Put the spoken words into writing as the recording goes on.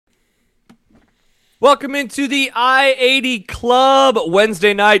Welcome into the I-80 Club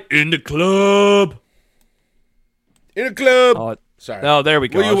Wednesday night in the club. In a club. Oh, sorry. Oh, there we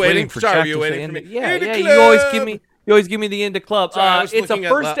go. Were you waiting? For Sorry, Jack were you to waiting say for me? Yeah, In the yeah. club. You always give me the in the club. Sorry, I was It's a looking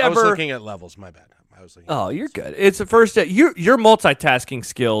first I was ever. looking at levels. My bad. Oh, you're good. It's a first. Your multitasking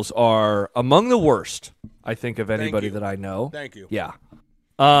skills are among the worst, I think, of anybody that I know. Thank you. Yeah.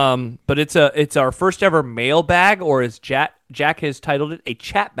 But it's our first ever mailbag, or as Jack has titled it, a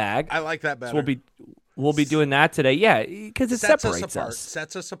chat bag. I like that better. So we'll be doing that today. Yeah, because it separates us.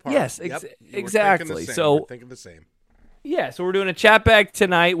 Sets us apart. Yes, exactly. So thinking the same. Yeah, so we're doing a chat bag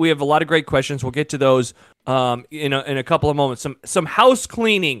tonight. We have a lot of great questions. We'll get to those in a couple of moments. Some house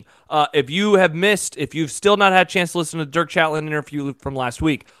cleaning. If you've still not had a chance to listen to the Dirk Chatelain interview from last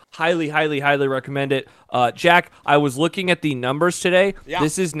week, highly, highly, highly recommend it. Jack, I was looking at the numbers today. Yeah.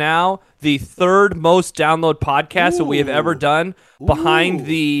 This is now the third most download podcast that we have ever done, behind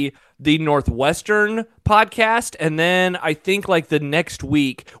the Northwestern podcast, and then I think like the next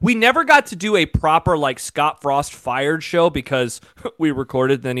week we never got to do a proper like Scott Frost fired show because we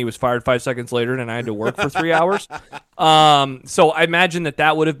recorded, then he was fired 5 seconds later and I had to work for 3 hours. So I imagine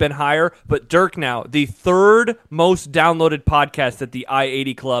that would have been higher, but Dirk, now the third most downloaded podcast that the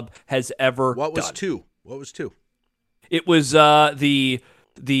I-80 Club has ever What was done. two? What was two? It was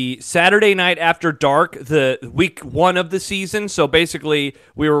the Saturday night after dark, the week 1 of the season. So basically,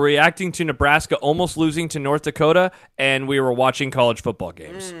 we were reacting to Nebraska almost losing to North Dakota, and we were watching college football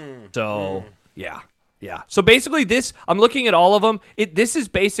games. Yeah. So basically, I'm looking at all of them. This is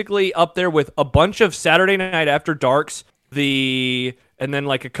basically up there with a bunch of Saturday night after darks, and then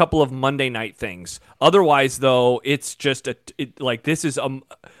like a couple of Monday night things. Otherwise, though, it's just this is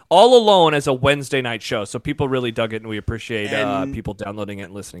all alone as a Wednesday night show. So people really dug it, and we appreciate people downloading it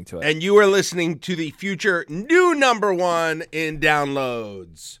and listening to it. And you are listening to the future new number 1 in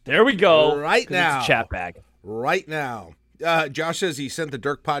downloads. There we go. Right now. It's a chat bag. Right now. Josh says he sent the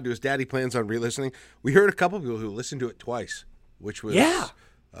Dirk pod to his dad. He plans on re-listening. We heard a couple people who listened to it twice, which was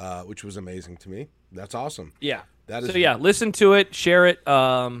amazing to me. That's awesome. Yeah. That is listen to it, share it,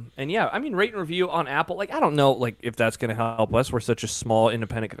 and rate and review on Apple. Like, I don't know, like if that's going to help us. We're such a small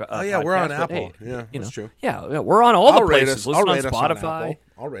independent. Podcast, we're on Apple. Hey, that's true. Yeah, we're on all the places. Listen on Spotify.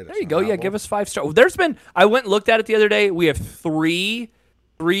 I'll rate us. There you go. Yeah, give us 5 stars. I went and looked at it the other day. We have three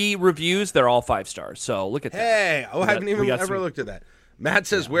reviews. They're all 5 stars. So look at that. Hey, I haven't even ever looked at that. Matt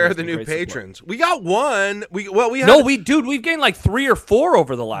says, "Where are the new patrons?" Support. We got one. We've gained like 3 or 4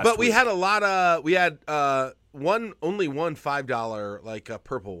 over the last. But week. We had a lot of. We had only one $5 like a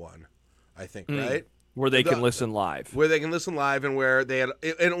purple one, I think, right? Where they can listen live. Where they can listen live, and where they had,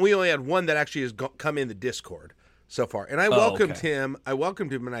 and we only had one that actually has come in the Discord so far. And I welcomed him. I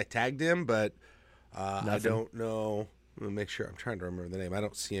welcomed him and I tagged him, but I don't know. Let me make sure. I'm trying to remember the name. I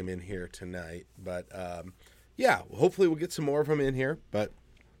don't see him in here tonight, but hopefully we'll get some more of them in here. But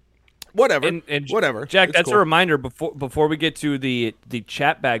whatever, whatever. Jack, it's that's cool. a reminder before we get to the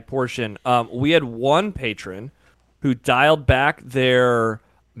chat bag portion. We had one patron who dialed back their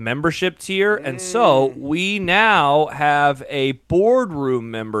membership tier, and so we now have a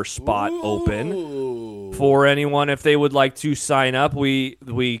boardroom member spot open for anyone if they would like to sign up.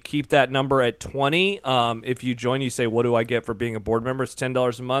 We keep that number at 20. If you join, you say, "What do I get for being a board member?" It's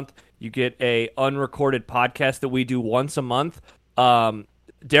 $10 a month. You get a unrecorded podcast that we do once a month.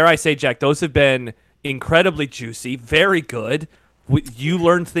 Dare I say, Jack, those have been incredibly juicy, very good. You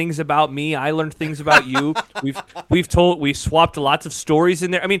learned things about me. I learned things about you. We swapped lots of stories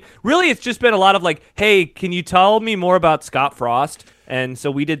in there. I mean, really, it's just been a lot of like, hey, can you tell me more about Scott Frost? And so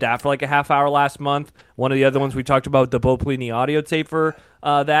we did that for like a half hour last month. One of the other ones we talked about, the Bo Pelini audio tape for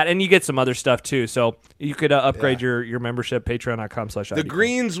that, and you get some other stuff too. So you could upgrade your membership, patreon.com/IDClub.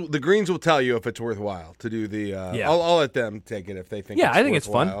 The greens will tell you if it's worthwhile to do the. I'll let them take it if they think. Yeah, I think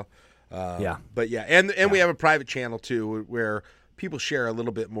worthwhile. It's fun. But and we have a private channel too where people share a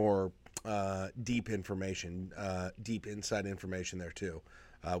little bit more deep information, deep inside information there too,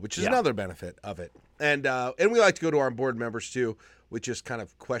 which is another benefit of it. And we like to go to our board members too, which is kind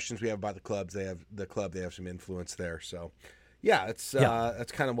of questions we have about the clubs. They have some influence there. So that's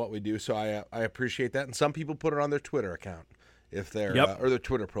kind of what we do. So I appreciate that. And some people put it on their Twitter account if they're or their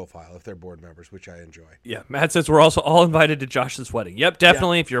Twitter profile if they're board members, which I enjoy. Yeah, Matt says we're also all invited to Josh's wedding. Yep,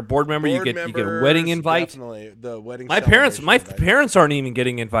 definitely. If you're a board member, you get a wedding invite. Definitely, the wedding. My parents aren't even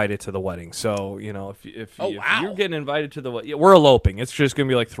getting invited to the wedding. So if you're getting invited to the wedding, we're eloping. It's just gonna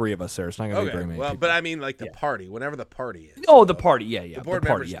be like 3 of us there. It's not gonna be very many. Well, people. but I mean like the party, whenever the party is. Oh, the party, yeah. The board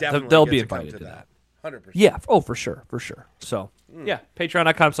members definitely they'll be invited to that. 100%. Yeah. Oh, for sure. So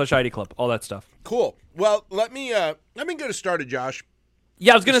patreon.com/IDClub, all that stuff. Cool. Well, let me get us started, Josh.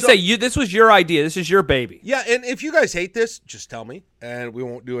 Yeah, I was gonna say this was your idea. This is your baby. Yeah, and if you guys hate this, just tell me, and we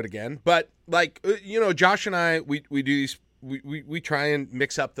won't do it again. But like Josh and I, we do these. We try and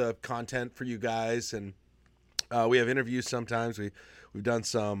mix up the content for you guys, and we have interviews sometimes. We've done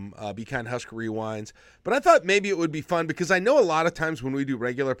some Be Kind Husker Rewinds. But I thought maybe it would be fun because I know a lot of times when we do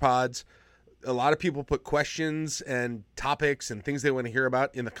regular pods, a lot of people put questions and topics and things they want to hear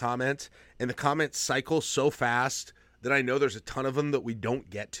about in the comments, and the comments cycle so fast that I know there's a ton of them that we don't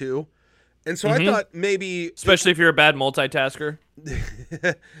get to. And so I thought maybe... Especially if you're a bad multitasker.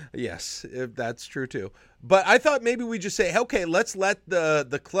 Yes, that's true too. But I thought maybe we just say, okay, let's let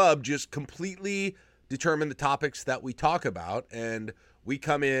the club just completely determine the topics that we talk about, and we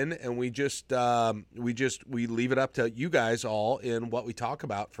come in and we leave it up to you guys all in what we talk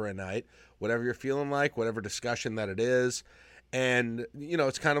about for a night, whatever you're feeling like, whatever discussion that it is. And,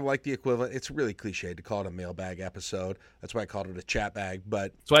 it's kind of like the equivalent. It's really cliche to call it a mailbag episode. That's why I called it a chat bag.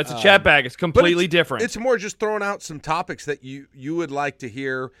 But that's why it's a chat bag. It's completely different. It's more just throwing out some topics that you would like to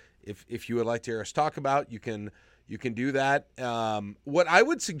hear. If you would like to hear us talk about, you can do that. What I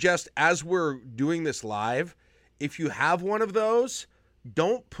would suggest as we're doing this live, if you have one of those,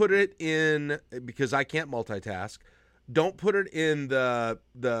 don't put it in, because I can't multitask, don't put it in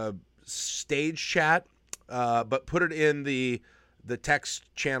the stage chat. But put it in the text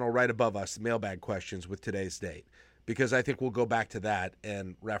channel right above us, the mailbag questions with today's date, because I think we'll go back to that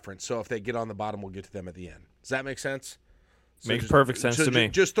and reference. So if they get on the bottom, we'll get to them at the end. Does that make sense? Makes perfect sense to me.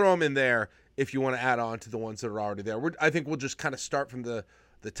 Just throw them in there if you want to add on to the ones that are already there. I think we'll just kind of start from the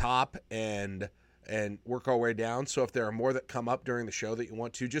top and work our way down. So if there are more that come up during the show that you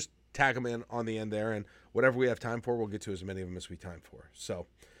want to, just tag them in on the end there, and whatever we have time for, we'll get to as many of them as we time for. So.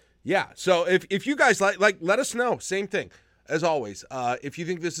 Yeah, so if you guys like, let us know. Same thing, as always. If you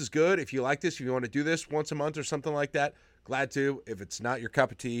think this is good, if you like this, if you want to do this once a month or something like that, glad to. If it's not your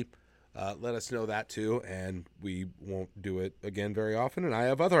cup of tea, let us know that too, and we won't do it again very often. And I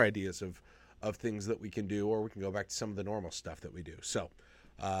have other ideas of things that we can do, or we can go back to some of the normal stuff that we do. So,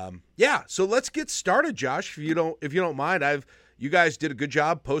 so let's get started, Josh. If you don't mind, you guys did a good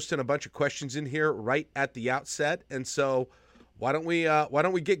job posting a bunch of questions in here right at the outset, and so. Why don't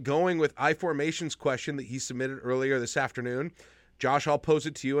we get going with iFormation's question that he submitted earlier this afternoon? Josh, I'll pose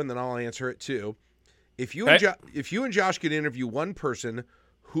it to you, and then I'll answer it too. If you and Josh could interview one person,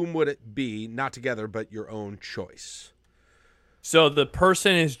 whom would it be? Not together, but your own choice. So the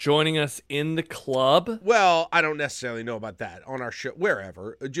person is joining us in the club? Well, I don't necessarily know about that on our show.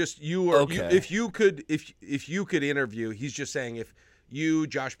 Wherever, just you or okay. if you could interview. He's just saying if you,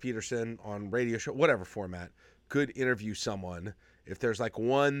 Josh Peterson, on radio show, whatever format, could interview someone, if there's like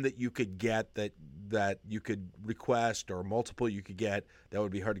one that you could get that you could request, or multiple you could get that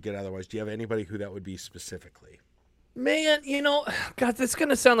would be hard to get otherwise, do you have anybody who that would be specifically? Man, God, that's going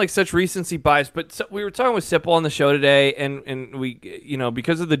to sound like such recency bias, but we were talking with Sipple on the show today, and we,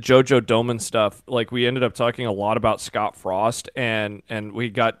 because of the JoJo Doman stuff, like we ended up talking a lot about Scott Frost, and we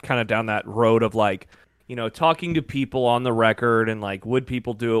got kind of down that road of like, talking to people on the record and like, would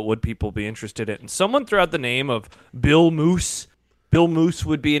people do it? Would people be interested in it? And someone threw out the name of Bill Moose. Bill Moose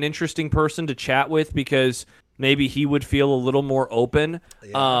would be an interesting person to chat with because maybe he would feel a little more open.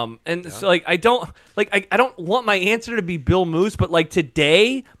 Yeah. So like, I don't want my answer to be Bill Moose, but like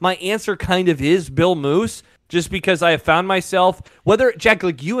today, my answer kind of is Bill Moose, just because I have found myself, whether Jack,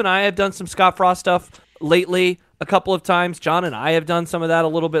 like you and I have done some Scott Frost stuff lately, a couple of times. John and I have done some of that a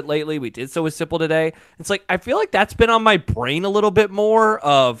little bit lately. We did so with Sipple today. It's like I feel like that's been on my brain a little bit more,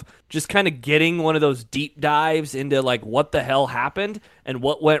 of just kind of getting one of those deep dives into like what the hell happened and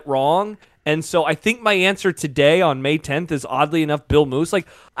what went wrong. And so I think my answer today on May 10th is oddly enough Bill Moose. Like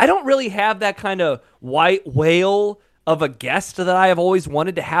I don't really have that kind of white whale of a guest that I have always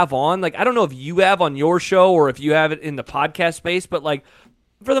wanted to have on. Like I don't know if you have on your show or if you have it in the podcast space, but like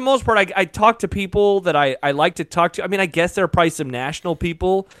for the most part, I talk to people that I like to talk to. I mean, I guess there are probably some national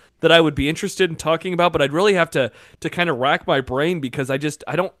people that I would be interested in talking about, but I'd really have to kind of rack my brain because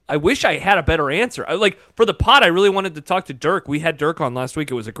I wish I had a better answer. For the pod, I really wanted to talk to Dirk. We had Dirk on last week.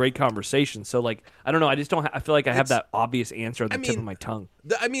 It was a great conversation. So like, I don't know. I just don't, I feel like I have that obvious answer at the tip of my tongue.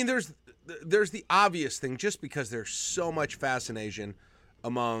 There's the obvious thing, just because there's so much fascination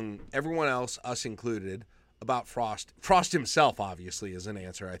among everyone else, us included, about Frost. Frost himself, obviously, is an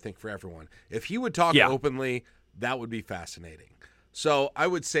answer, I think, for everyone. If he would talk openly, that would be fascinating. So I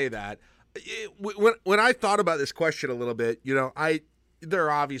would say that. When I thought about this question a little bit, there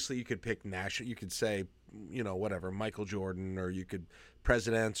obviously you could pick national. You could say, whatever, Michael Jordan, or you could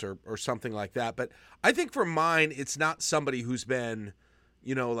presidents or something like that. But I think for mine, it's not somebody who's been,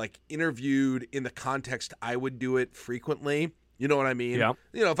 like interviewed in the context I would do it frequently. You know what I mean? Yeah.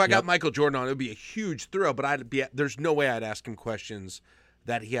 If I got Yep. Michael Jordan on, it would be a huge thrill, but there's no way I'd ask him questions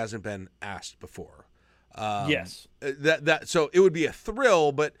that he hasn't been asked before. Yes. So it would be a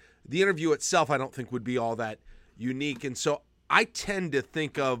thrill, but the interview itself I don't think would be all that unique. And so I tend to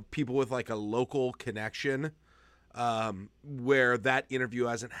think of people with like a local connection, where that interview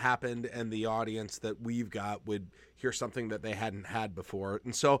hasn't happened and the audience that we've got would hear something that they hadn't had before.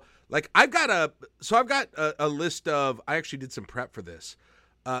 And so like I've got a list of, I actually did some prep for this.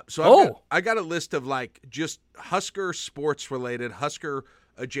 I got a list of like just Husker sports related, Husker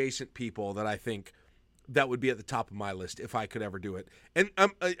adjacent people that I think that would be at the top of my list if I could ever do it. And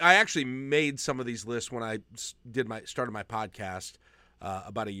I actually made some of these lists when I started my podcast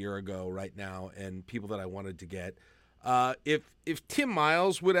about a year ago right now, and people that I wanted to get. If Tim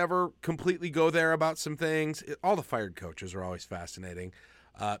Miles would ever completely go there about some things, all the fired coaches are always fascinating.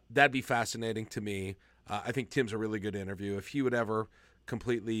 That'd be fascinating to me. I think Tim's a really good interview. If he would ever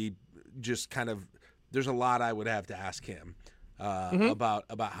completely just kind of, there's a lot I would have to ask him about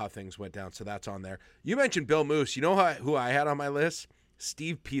how things went down. So that's on there. You mentioned Bill Moose. You know who I had on my list?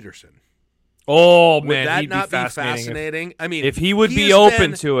 Steve Peterson. Oh, Would man, that he'd not be be fascinating. fascinating? I mean, If he would he be has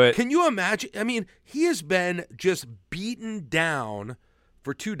open been- to it. Can you imagine? I mean, he has been just beaten down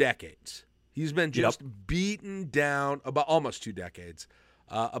for 2 decades. He's been just beaten down about almost 2 decades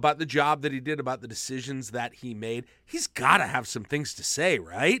about the job that he did, about the decisions that he made. He's got to have some things to say,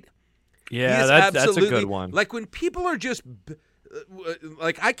 right? Yeah, He is that's a good one. Like when people are just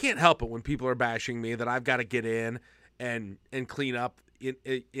like, I can't help it when people are bashing me that I've got to get in and clean up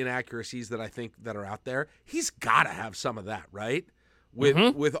inaccuracies that I think that are out there. He's got to have some of that, right? With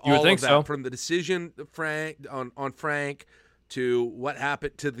all of that, so. from the decision on Frank to what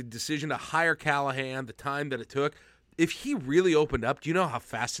happened to the decision to hire Callahan, the time that it took. If he really opened up, do you know how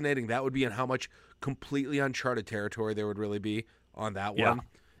fascinating that would be and how much completely uncharted territory there would really be on that one?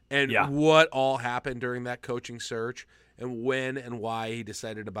 And what all happened during that coaching search and when and why he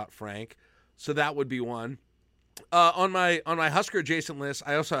decided about Frank. So that would be one. On my Husker adjacent list,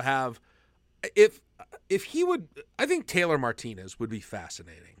 I also have, if he would, I think Taylor Martinez would be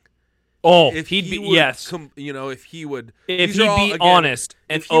fascinating. Oh, If he'd he be, would yes. if he would, If these are he'd all, be again, honest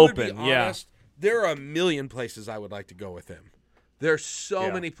and if he would be open, yeah. honest, there are a million places I would like to go with him. There's so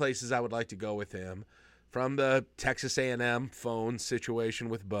Yeah. many places I would like to go with him, from the Texas A&M phone situation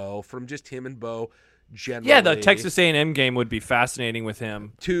with Bo, from just him and Bo generally. Yeah, the Texas A&M game would be fascinating with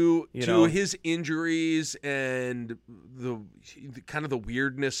him. to You know. his injuries and the kind of the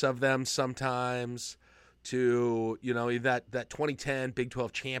weirdness of them sometimes, to that 2010 Big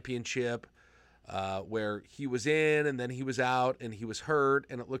 12 championship where he was in and then he was out and he was hurt,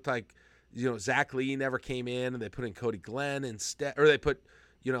 and it looked like Zach Lee never came in, and they put in Cody Glenn instead, or they put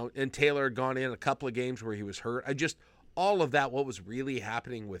and Taylor had gone in a couple of games where he was hurt. All of that, what was really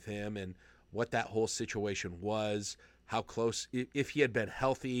happening with him and what that whole situation was, how close, if he had been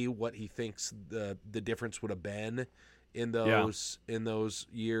healthy, what he thinks the difference would have been in those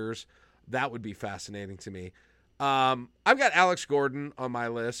years. That would be fascinating to me. I've got Alex Gordon on my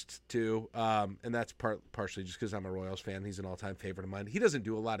list too, and that's partially just because I'm a Royals fan. He's an all-time favorite of mine. He doesn't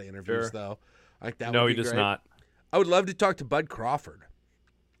do a lot of interviews though. I think that No, would he be does great. not. I would love to talk to Bud Crawford.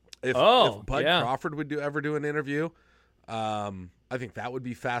 If Bud Crawford would ever do an interview, I think that would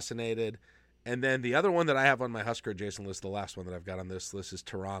be fascinating. And then the other one that I have on my Husker adjacent list, the last one that I've got on this list, is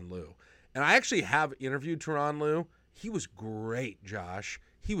Tyronn Lue. And I actually have interviewed Tyronn Lue. He was great, Josh.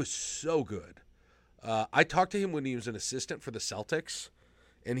 He was so good. I talked to him when he was an assistant for the Celtics,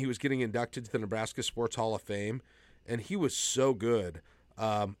 and he was getting inducted to the Nebraska Sports Hall of Fame, and he was so good.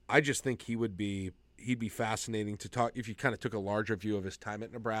 I just think he'd be fascinating to talk, if you kind of took a larger view of his time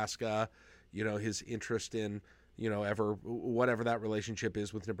at Nebraska, his interest in whatever that relationship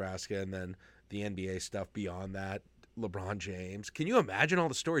is with Nebraska, and then the NBA stuff beyond that. LeBron James. Can you imagine all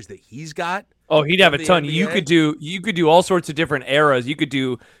the stories that he's got? Oh, he'd have a the ton. NBA? You could do all sorts of different eras. You could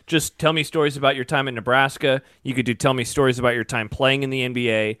do just tell me stories about your time in Nebraska. You could do tell me stories about your time playing in the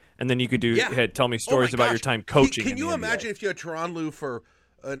NBA, and then you could do tell me stories about your time coaching. Can you in the imagine NBA. if you had Tyronn Lue for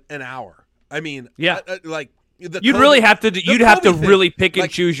an hour? I mean, Yeah. you'd really have to. You'd have to really pick and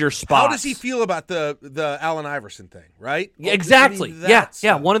choose your spots. How does he feel about the Allen Iverson thing? Right? Yeah, exactly. I mean, that's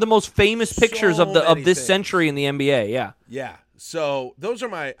One of the most famous pictures of many this things. century in the NBA. Yeah. Yeah. So those are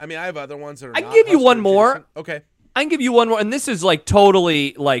my. I mean, I have other ones that are. I can not give you Husker one more. adjacent. Okay. I can give you one more, and this is like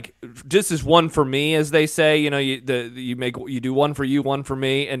totally like this is one for me, as they say. You do one for you, one for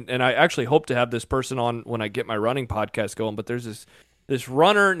me, and I actually hope to have this person on when I get my running podcast going. But there's this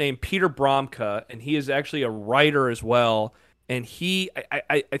runner named Peter Bromka, and he is actually a writer as well. And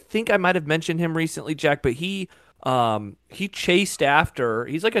I think I might have mentioned him recently, Jack, but he he chased after.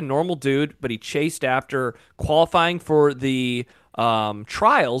 He's like a normal dude, but he chased after qualifying for the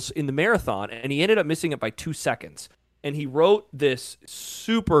trials in the marathon, and he ended up missing it by 2 seconds. And he wrote this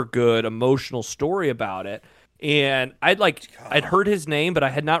super good emotional story about it. And I'd heard his name, but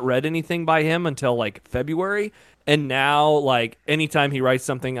I had not read anything by him until like February. And now, like, anytime he writes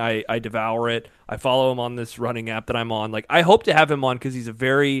something, I devour it. I follow him on this running app that I'm on. Like, I hope to have him on because he's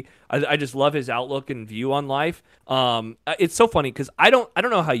I just love his outlook and view on life. It's so funny because I don't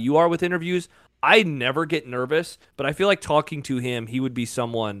know how you are with interviews. I never get nervous, but I feel like talking to him, he would be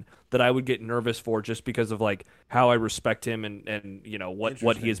someone that I would get nervous for just because of like how I respect him and you know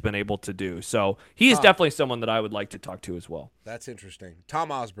what he has been able to do. So he is definitely someone that I would like to talk to as well. That's interesting.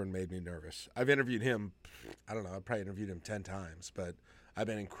 Tom Osborne made me nervous. I've interviewed him. I don't know. I've probably interviewed him 10 times, but I've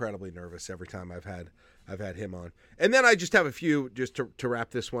been incredibly nervous every time I've had him on. And then I just have a few just to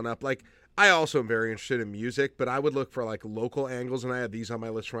wrap this one up. Like, I also am very interested in music, but I would look for like local angles, and I have these on my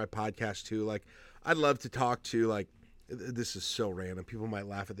list for my podcast too. Like, I'd love to talk to, like, this is so random. People might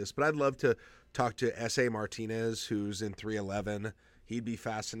laugh at this, but I'd love to talk to S.A. Martinez, who's in 311. He'd be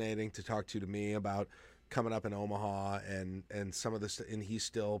fascinating to talk to me about coming up in Omaha and some of this, and he's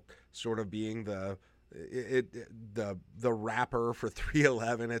still sort of being the rapper for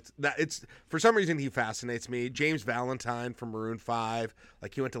 311. It's for some reason he fascinates me. James Valentine from Maroon 5,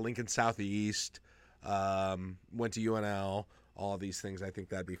 like, he went to Lincoln Southeast, went to UNL. All of these things, I think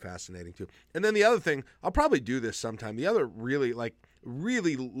that'd be fascinating too. And then the other thing, I'll probably do this sometime. The other really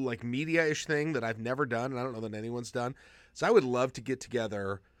media-ish thing that I've never done, and I don't know that anyone's done, so I would love to get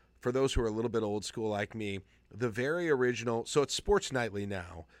together, for those who are a little bit old school like me, the very original. So it's Sports Nightly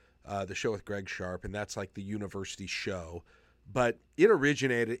now, the show with Greg Sharp, and that's like the university show. But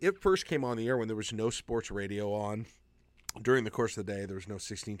it first came on the air when there was no sports radio on. During the course of the day, there was no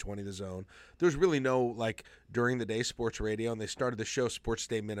 1620 The Zone. There was really no, like, during the day sports radio, and they started the show Sports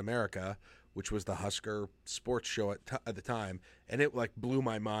Day Mid-America, which was the Husker sports show at the time, and it, like, blew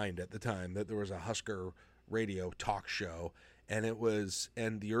my mind at the time that there was a Husker radio talk show, and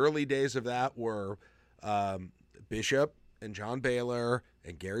the early days of that were Bishop and John Baylor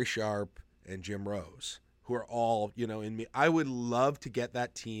and Gary Sharp and Jim Rose, who are all, you know, in me. I would love to get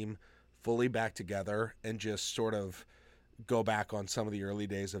that team fully back together and just sort of go back on some of the early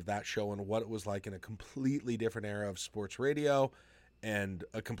days of that show and what it was like in a completely different era of sports radio and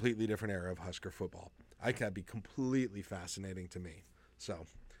a completely different era of Husker football. I think that'd be completely fascinating to me. So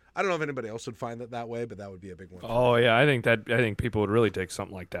I don't know if anybody else would find it that way, but that would be a big one. Oh yeah, I think people would really take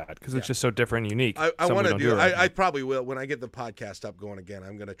something like that because it's just so different and unique. I want to do. I probably will when I get the podcast up going again.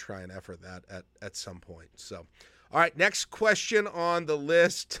 I'm going to try and effort that at some point. So, all right, next question on the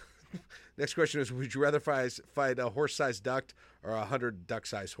list. Next question is: would you rather fight a horse-sized duck or 100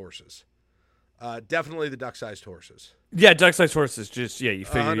 duck-sized horses? Definitely the duck-sized horses. Yeah, duck-sized horses. Just you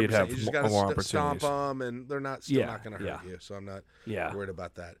figure you'd have you just more opportunities. Stomp them, and they're not going to hurt you. So I'm not worried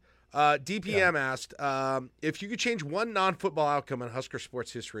about that. DPM asked if you could change one non-football outcome in Husker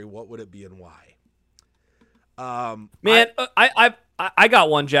sports history, what would it be and why? I got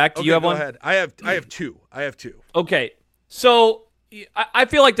one, Jack. Do you have one? Go ahead. I have two. Okay, so I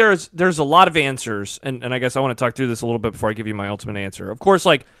feel like there's a lot of answers, and I guess I want to talk through this a little bit before I give you my ultimate answer. Of course,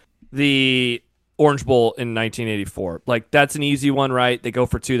 like the Orange Bowl in 1984, like that's an easy one, right? They go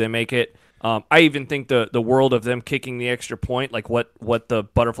for two, they make it. I even think the world of them kicking the extra point, like what the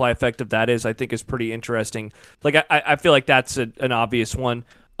butterfly effect of that is, I think is pretty interesting. Like I feel like that's an obvious one.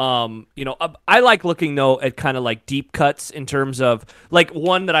 I like looking though at kind of like deep cuts in terms of like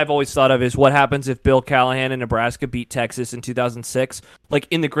one that I've always thought of is what happens if Bill Callahan and Nebraska beat Texas in 2006. Like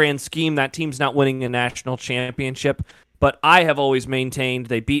in the grand scheme, that team's not winning a national championship, but I have always maintained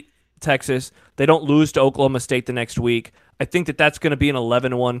they beat Texas. They don't lose to Oklahoma State the next week. I think that's going to be an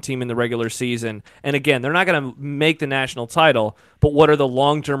 11-1 team in the regular season. And again, they're not going to make the national title, but what are the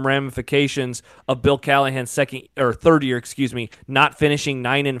long-term ramifications of Bill Callahan's third year, not finishing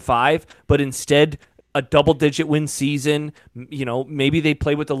 9-5, but instead a double-digit win season? You know, maybe they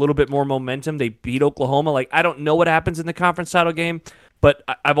play with a little bit more momentum. They beat Oklahoma. Like, I don't know what happens in the conference title game, but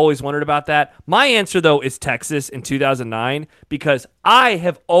I've always wondered about that. My answer, though, is Texas in 2009, because I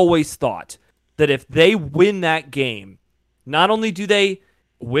have always thought that if they win that game, not only do they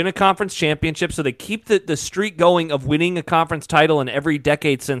win a conference championship, so they keep the streak going of winning a conference title in every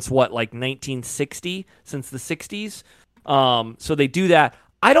decade since, 1960, since the 60s. So they do that.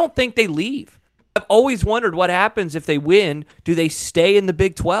 I don't think they leave. I've always wondered what happens if they win. Do they stay in the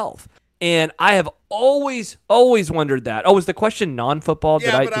Big 12? And I have always wondered that. Oh, was the question non-football?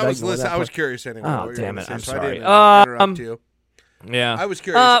 Yeah, but I was curious anyway. Oh, damn it. I'm sorry. So I didn't interrupt you. Yeah. I was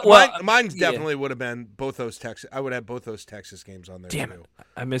curious. Mine definitely would have been both those Texas. I would have both those Texas games on there. Damn too. it.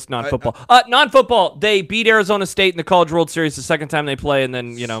 I missed non-football. Non-football, they beat Arizona State in the College World Series the second time they play, and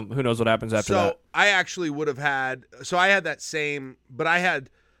then, who knows what happens after that. So I actually would have had – so I had that same – but I had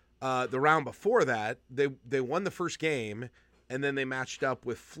the round before that. They won the first game, and then they matched up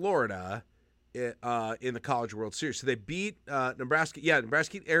with Florida in the College World Series. So they beat Nebraska. Yeah,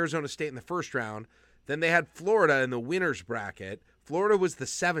 Nebraska beat Arizona State in the first round. Then they had Florida in the winner's bracket. Florida was the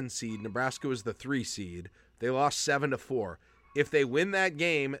 7 seed. Nebraska was the 3 seed. They lost 7-4. If they win that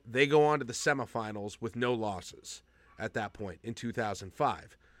game, they go on to the semifinals with no losses at that point in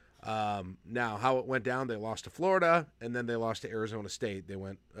 2005. Now, how it went down, they lost to Florida, and then they lost to Arizona State. They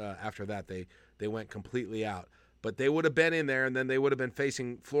went after that. They went completely out. But they would have been in there, and then they would have been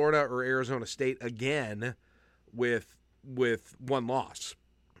facing Florida or Arizona State again with one loss.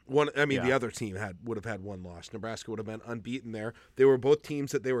 The other team would have had one loss. Nebraska would have been unbeaten there. They were both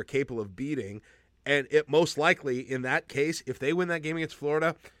teams that they were capable of beating. And it most likely, in that case, if they win that game against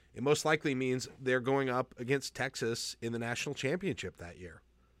Florida, it most likely means they're going up against Texas in the national championship that year.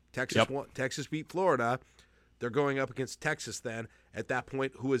 Texas beat Florida. They're going up against Texas then at that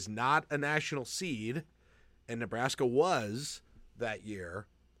point, who is not a national seed, and Nebraska was that year.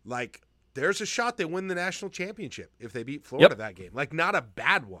 Like, there's a shot they win the national championship if they beat Florida that game. Like, not a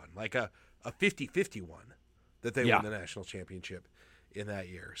bad one, like a 50-50 one that they win the national championship in that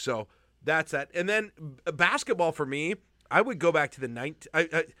year. So that's that. And then basketball for me, I would go back to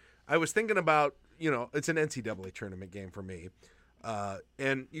the I was thinking about, it's an NCAA tournament game for me.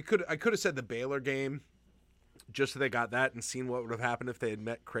 And I could have said the Baylor game just so they got that and seen what would have happened if they had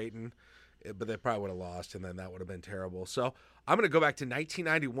met Creighton, but they probably would have lost, and then that would have been terrible. So I'm going to go back to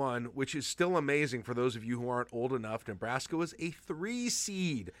 1991, which is still amazing for those of you who aren't old enough. Nebraska was a 3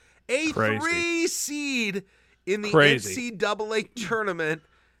 seed. A Crazy. 3 seed in the Crazy. NCAA tournament,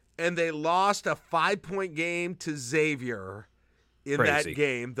 and they lost a 5-point game to Xavier in that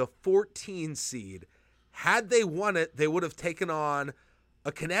game, the 14 seed. Had they won it, they would have taken on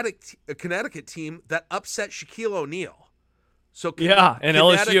a Connecticut team that upset Shaquille O'Neal. So and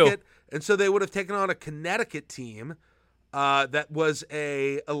LSU. And so they would have taken on a Connecticut team that was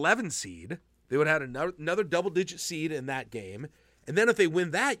a 11 seed. They would have had another double-digit seed in that game. And then if they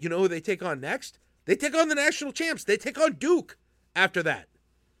win that, you know who they take on next? They take on the national champs. They take on Duke after that.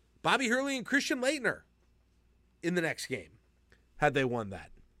 Bobby Hurley and Christian Laettner in the next game, had they won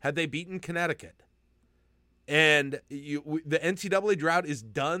that. Had they beaten Connecticut. And the NCAA drought is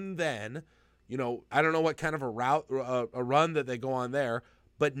done then. I don't know what kind of a run that they go on there,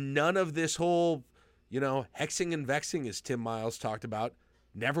 but none of this whole, hexing and vexing, as Tim Miles talked about,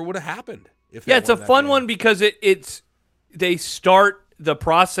 never would have happened. It's a fun one because they start the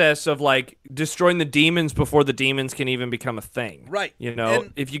process of like destroying the demons before the demons can even become a thing. Right.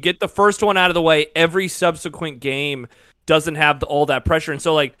 If you get the first one out of the way, every subsequent game doesn't have all that pressure. And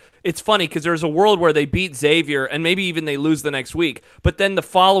so, like, it's funny because there's a world where they beat Xavier and maybe even they lose the next week, but then the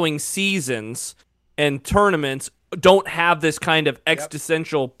following seasons and tournaments don't have this kind of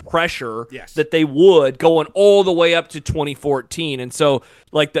existential pressure that they would going all the way up to 2014. And so,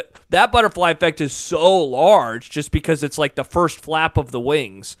 like, that butterfly effect is so large just because it's like the first flap of the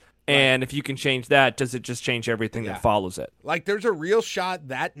wings. And if you can change that, does it just change everything that follows it? Like, there's a real shot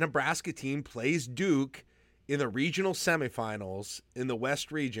that Nebraska team plays Duke in the regional semifinals in the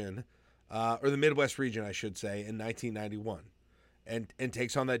West region, or the Midwest region, I should say, in 1991, and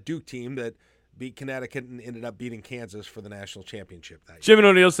takes on that Duke team that beat Connecticut and ended up beating Kansas for the national championship that year. Jim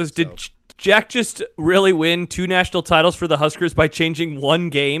O'Neill says, did Jack just really win 2 national titles for the Huskers by changing one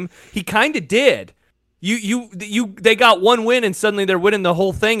game? He kind of did. They got one win and suddenly they're winning the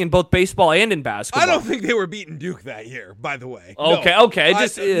whole thing in both baseball and in basketball. I don't think they were beating Duke that year, by the way. Okay.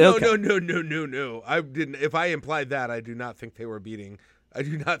 No. No. I didn't. If I implied that, I do not think they were beating. I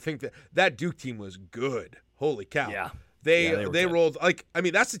do not think that Duke team was good. Holy cow. Yeah. They rolled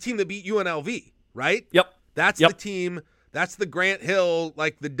that's the team that beat UNLV, right? Yep. That's the team. That's the Grant Hill,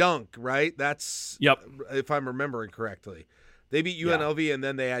 like the dunk, right? That's if I'm remembering correctly. They beat UNLV, and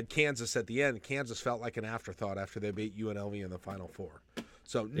then they had Kansas at the end. Kansas felt like an afterthought after they beat UNLV in the Final Four.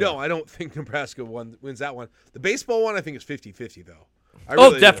 So, no, I don't think Nebraska wins that one. The baseball one, I think, is 50-50,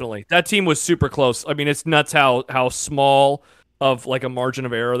 though. Definitely. That team was super close. I mean, it's nuts how small of like a margin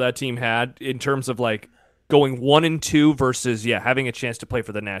of error that team had in terms of like going 1-2 versus having a chance to play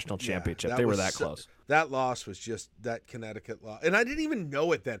for the national championship. They were that close. That loss was just that Connecticut loss. And I didn't even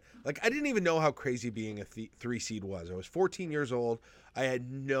know it then. Like, I didn't even know how crazy being a 3 seed was. I was 14 years old. I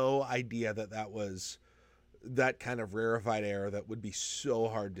had no idea that was that kind of rarefied air that would be so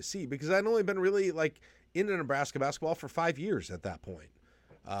hard to see because I'd only been really like into Nebraska basketball for 5 years at that point.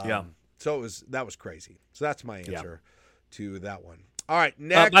 Yeah. So that was crazy. So that's my answer to that one. All right,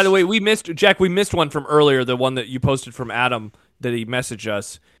 next. By the way, we missed one from earlier, the one that you posted from Adam that he messaged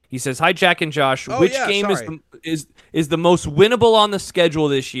us. He says, "Hi, Jack and Josh. Which game is the most winnable on the schedule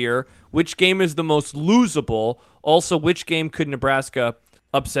this year? Which game is the most losable? Also, which game could Nebraska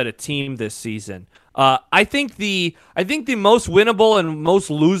upset a team this season?" I think the most winnable and most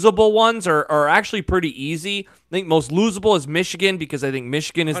losable ones are actually pretty easy. I think most losable is Michigan because I think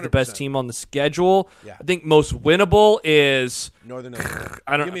Michigan is 100%. The best team on the schedule. Yeah. I think most winnable is Northern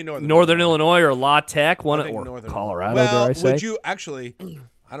Illinois. Give me Northern Illinois or La Tech, or Colorado. Well, dare I say? Would you actually?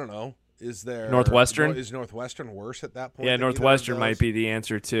 I don't know. Is there Northwestern? Is Northwestern worse at that point? Yeah, Northwestern might be the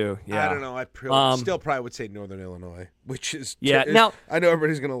answer too. Yeah, I don't know. I still probably would say Northern Illinois, which is now I know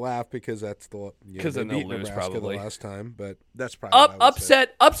everybody's gonna laugh because that's the because they beat Nebraska probably the last time, but that's probably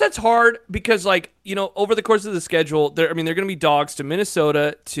upset's hard because over the course of the schedule, they're gonna be dogs to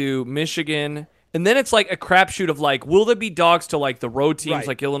Minnesota, to Michigan. And then it's like a crapshoot of will there be dogs to the road teams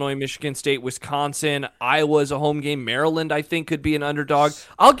like Illinois, Michigan State, Wisconsin, Iowa's a home game, Maryland I think could be an underdog.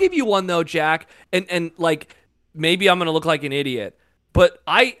 I'll give you one though, Jack, and maybe I'm gonna look like an idiot, but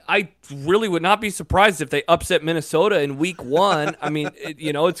I really would not be surprised if they upset Minnesota in week 1. I mean,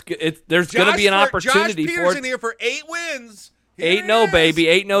 there's gonna be an opportunity Josh for Peterson here for 8 wins. 8-0, baby.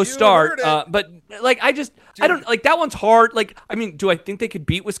 8-0 start. But I don't that one's hard. Do I think they could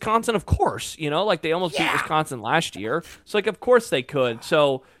beat Wisconsin? Of course. They almost beat Wisconsin last year. So of course they could.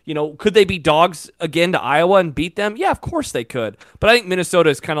 So, could they be dogs again to Iowa and beat them? Yeah, of course they could. But I think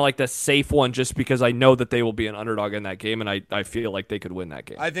Minnesota is kind of the safe one just because I know that they will be an underdog in that game and I feel like they could win that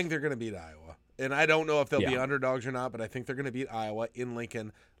game. I think they're going to beat Iowa. And I don't know if they'll be underdogs or not, but I think they're going to beat Iowa in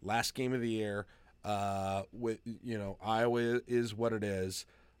Lincoln last game of the year. Iowa is what it is.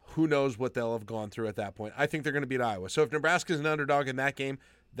 Who knows what they'll have gone through at that point. I think they're going to beat Iowa. So if Nebraska's an underdog in that game,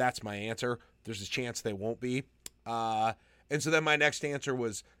 that's my answer. There's a chance they won't be. And so then my next answer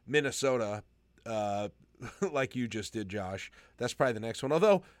was Minnesota, like you just did, Josh. That's probably the next one.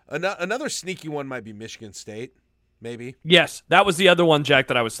 Although another sneaky one might be Michigan State, maybe. Yes, that was the other one, Jack,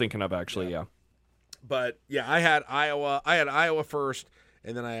 that I was thinking of actually, yeah. But, yeah, I had Iowa first.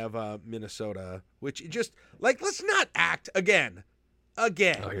 And then I have Minnesota, which just let's not act again. Oh,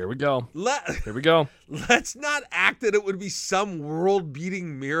 here we go. Here we go. Let's not act that it would be some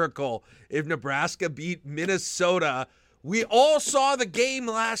world-beating miracle if Nebraska beat Minnesota. We all saw the game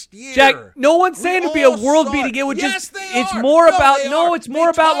last year. Jack, no one's saying it'd be a world-beating. It would it's more about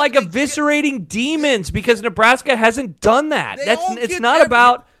eviscerating demons because Nebraska hasn't done that. It's not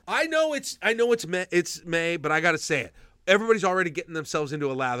about. I know it's May, but I got to say it. Everybody's already getting themselves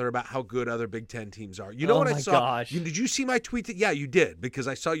into a lather about how good other Big Ten teams are. You know what I saw? Gosh. Did you see my tweet? Yeah, you did because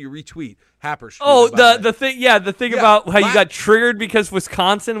I saw you retweet Happer's. The thing about how you got triggered because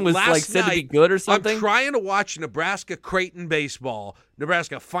Wisconsin was said to be good or something. I'm trying to watch Nebraska Creighton baseball.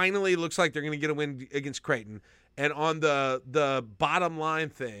 Nebraska finally looks like they're going to get a win against Creighton, and on the bottom line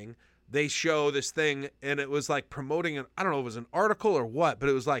thing, they show this thing, and it was promoting I don't know if it was an article or what, but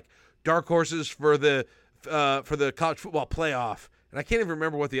it was dark horses for the college football playoff, and I can't even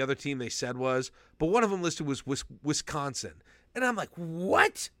remember what the other team they said was, but one of them listed was Wisconsin, and I'm like,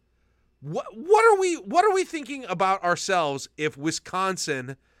 what? What are we thinking about ourselves if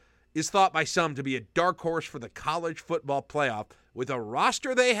Wisconsin is thought by some to be a dark horse for the college football playoff with a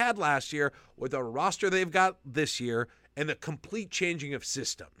roster they had last year, with a roster they've got this year, and the complete changing of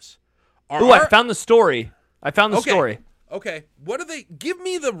systems? I found the story. Story. Okay, what do they give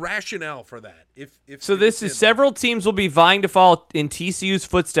me the rationale for that? This is several teams will be vying to follow in TCU's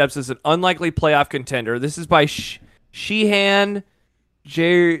footsteps as an unlikely playoff contender. This is by Sheehan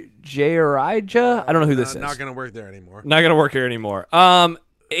Jayarija. I don't know who this is. Not going to work there anymore. Not going to work here anymore.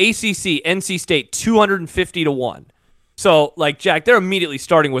 ACC, NC State, 250-1. So, Jack, they're immediately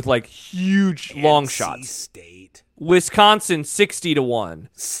starting with huge long shots. NC State. Wisconsin 60-1.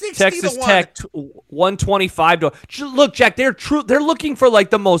 60 Texas to 1. Tech 125-1. Look, Jack, they're looking for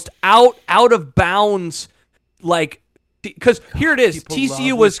the most out of bounds because here it is.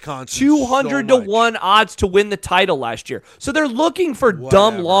 TCU was 200-1 odds to win the title last year. So they're looking for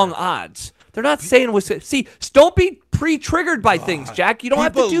dumb long odds. They're not saying see, don't be pre-triggered by things, Jack. You don't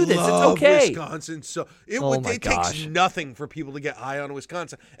have to do this. It's okay. Wisconsin, so it takes nothing for people to get high on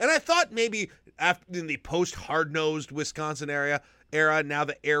Wisconsin. And I thought maybe in the post-hard-nosed Wisconsin era, now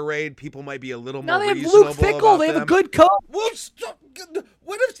the air raid, people might be a little more reasonable. Now they have Luke Fickell. They have a good coach. Well,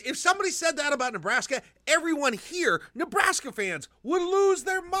 what if somebody said that about Nebraska? Everyone here, Nebraska fans, would lose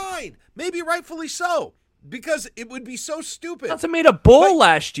their mind. Maybe rightfully so. because it would be so stupid. Wisconsin made a bowl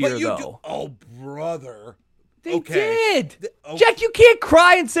last year, though. Oh, brother. They did. Jack, you can't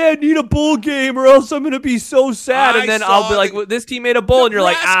cry and say I need a bowl game or else I'm going to be so sad. And then I'll be like, well, this team made a bowl. And you're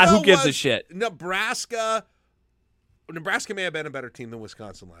like, who gives a shit? Nebraska may have been a better team than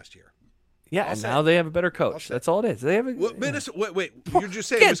Wisconsin last year. Yeah, and now they have a better coach. That's all it is. They have wait. You're just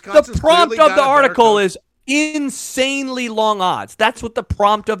saying Wisconsin's the prompt clearly of the got a article better is insanely long odds. That's what the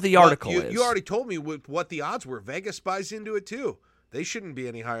prompt of the article is. You already told me what the odds were. Vegas buys into it, too. They shouldn't be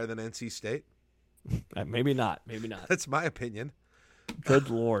any higher than NC State. Maybe not. That's my opinion. Good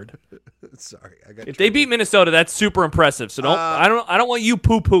Lord. Sorry, if they beat Minnesota, that's super impressive. So I don't want you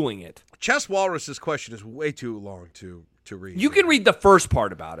poo-pooing it. Chess Walrus's question is way too long to read. You can read the first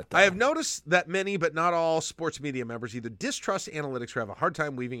part about it, though. I have noticed that many, but not all, sports media members either distrust analytics or have a hard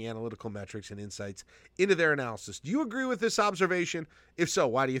time weaving analytical metrics and insights into their analysis. Do you agree with this observation? If so,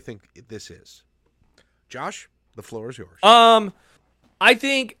 why do you think this is? Josh, the floor is yours. I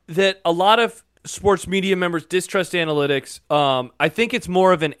think that a lot of sports media members distrust analytics. I think it's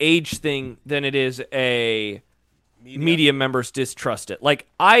more of an age thing than it is a media members distrust it. Like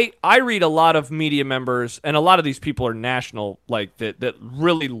I read a lot of media members, and a lot of these people are national, like that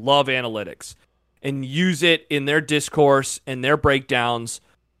really love analytics and use it in their discourse and their breakdowns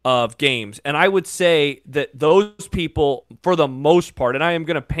of games. And I would say that those people, for the most part, and I am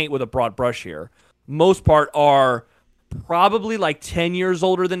going to paint with a broad brush here, most part are probably like 10 years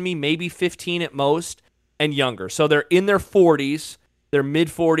older than me, maybe 15 at most, and younger. So they're in their 40s, their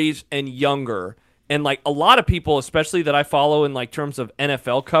mid-40s, and younger. And like a lot of people, especially that I follow in like terms of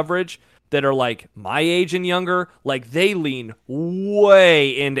NFL coverage, that are like my age and younger, like they lean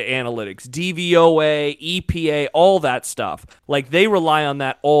way into analytics, DVOA, EPA, all that stuff. Like they rely on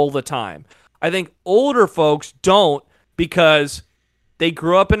that all the time. I think older folks don't, because they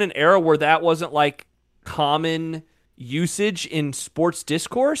grew up in an era where that wasn't like common usage in sports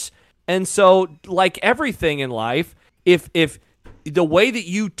discourse. And so like everything in life, if the way that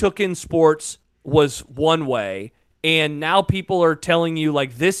you took in sports was one way, and now people are telling you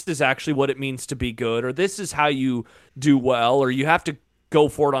like this is actually what it means to be good, or this is how you do well, or you have to go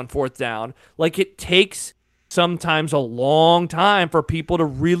for it on fourth down, like it takes sometimes a long time for people to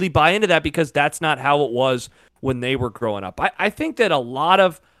really buy into that, because that's not how it was when they were growing up. I think that a lot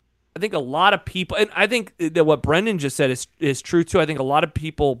of people, and I think that what Brendan just said is true too. I think a lot of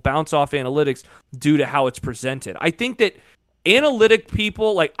people bounce off analytics due to how it's presented. I think that analytic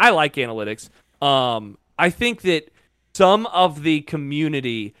people, like I like analytics. I think that some of the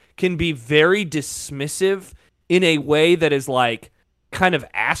community can be very dismissive in a way that is like kind of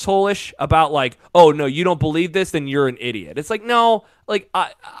asshole-ish about like, oh no, you don't believe this, then you're an idiot. It's like, no, like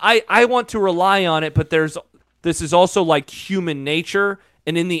I want to rely on it, but this is also like human nature.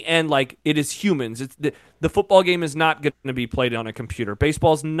 And in the end, like it is humans. It's the football game is not going to be played on a computer.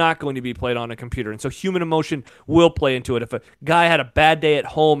 Baseball is not going to be played on a computer. And so human emotion will play into it. If a guy had a bad day at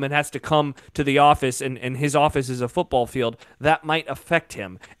home and has to come to the office and his office is a football field, that might affect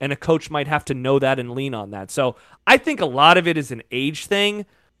him. And a coach might have to know that and lean on that. So I think a lot of it is an age thing.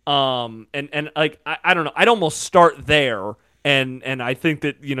 And like, I don't know. I'd almost start there. And I think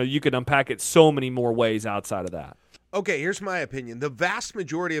that, you could unpack it so many more ways outside of that. Okay, here's my opinion. The vast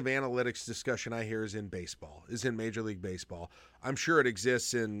majority of analytics discussion I hear is in baseball, is in Major League Baseball. I'm sure it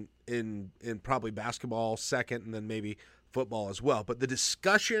exists in probably basketball second, and then maybe football as well. But the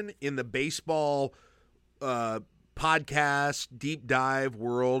discussion in the baseball podcast, deep dive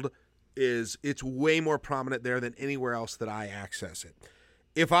world it's way more prominent there than anywhere else that I access it.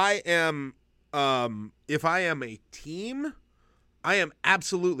 If I am a team, I am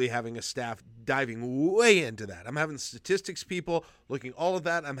absolutely having a staff diving way into that. I'm having statistics people looking all of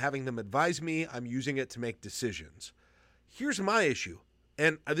that. I'm having them advise me. I'm using it to make decisions. Here's my issue,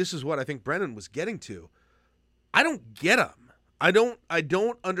 and this is what I think Brennan was getting to. I don't get them. I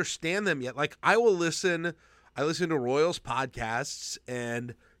don't understand them yet. Like I listen to Royals podcasts,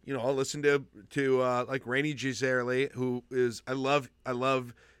 and I'll listen to like Rainey Gisele, who is I love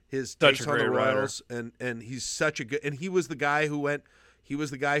his takes on the Royals, and he's such a good, and he was the guy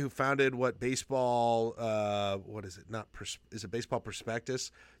who founded what baseball, what is it? Is it Baseball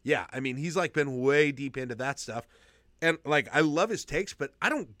Prospectus? Yeah. I mean, he's like been way deep into that stuff. And like, I love his takes, but I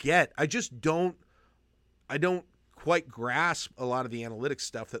don't quite grasp a lot of the analytics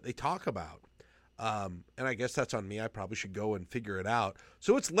stuff that they talk about. And I guess that's on me. I probably should go and figure it out.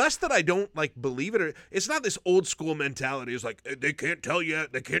 So it's less that I don't like believe it. It's not this old school mentality. It's like, they can't tell you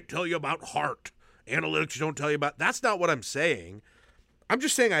about heart. Analytics don't tell you about, that's not what I'm saying. I'm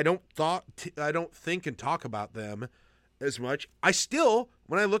just saying I don't think and talk about them as much. I still,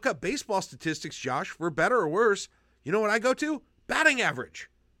 when I look up baseball statistics, Josh, for better or worse, you know what I go to? Batting average.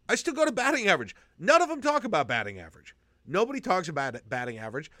 I still go to batting average. None of them talk about batting average. Nobody talks about batting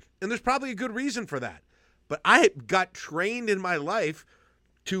average, and there's probably a good reason for that. But I got trained in my life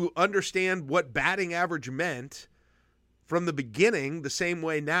to understand what batting average meant from the beginning, the same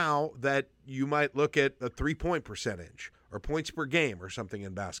way now that you might look at a three-point percentage or points per game or something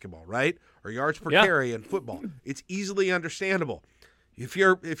in basketball, right? Or yards per carry in football. It's easily understandable. If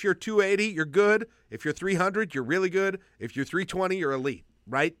you're 280, you're good. If you're 300, you're really good. If you're 320, you're elite,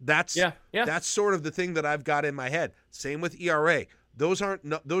 right? That's sort of the thing that I've got in my head. Same with ERA. Those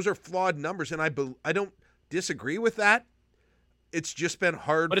are flawed numbers, and I don't disagree with that. It's just been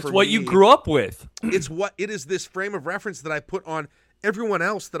hard for me. But it's what you grew up with. It is this frame of reference that I put on everyone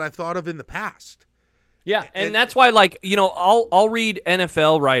else that I've thought of in the past. Yeah, and that's why, like, you know, I'll read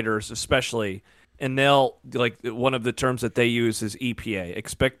NFL writers especially, and they'll, like, one of the terms that they use is EPA,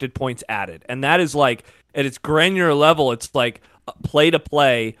 expected points added. And that is, like, at its granular level, it's like play to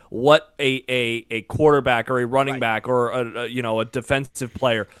play what a quarterback or a running back or a defensive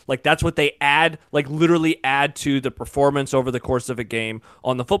player, like, that's what they add, like, literally add to the performance over the course of a game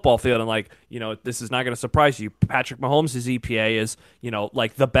on the football field. And, like, you know, this is not going to surprise you. Patrick Mahomes' EPA is, you know,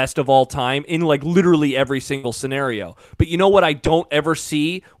 like the best of all time in, like, literally every single scenario. But you know what I don't ever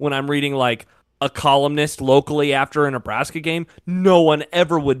see when I'm reading, like, a columnist locally after a Nebraska game? No one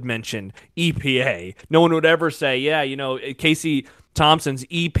ever would mention EPA. No one would ever say, yeah, you know, Casey Thompson's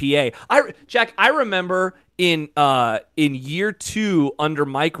EPA. Jack, I remember in year 2 under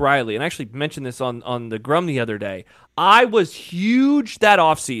Mike Riley, and I actually mentioned this on the Grum the other day, I was huge that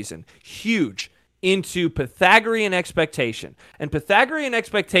offseason, huge, into Pythagorean expectation. And Pythagorean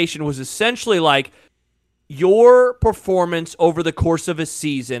expectation was essentially like, your performance over the course of a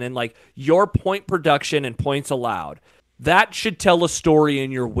season and, like, your point production and points allowed, that should tell a story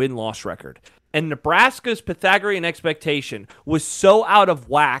in your win-loss record. And Nebraska's Pythagorean expectation was so out of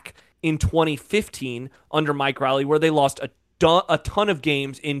whack in 2015 under Mike Riley, where they lost a ton of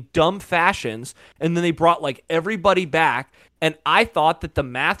games in dumb fashions, and then they brought, like, everybody back, and I thought that the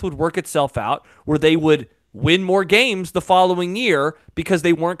math would work itself out where they would win more games the following year because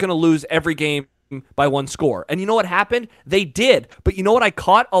they weren't going to lose every game by one score. And you know what happened? They did. But you know what I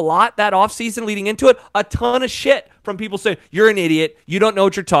caught a lot that offseason leading into it? A ton of shit from people saying, you're an idiot. You don't know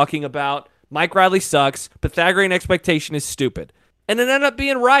what you're talking about. Mike Riley sucks. Pythagorean expectation is stupid. And it ended up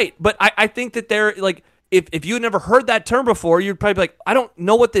being right. But I think that they're, like, if you had never heard that term before, you'd probably be like, I don't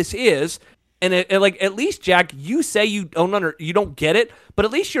know what this is. And like, at least, Jack, you say you don't get it, but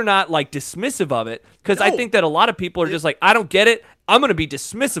at least you're not, like, dismissive of it. Because I think that a lot of people are just like, I don't get it. I'm going to be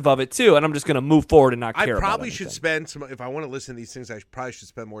dismissive of it too, and I'm just going to move forward and not care about it. I probably should spend some, if I want to listen to these things, I probably should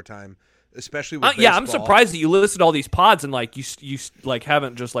spend more time, especially with baseball. Yeah, I'm surprised that you listen to all these pods and, like, you like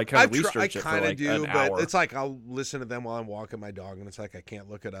haven't just, like, kind of researched it for, like, an hour. But it's like I'll listen to them while I'm walking my dog, and it's like I can't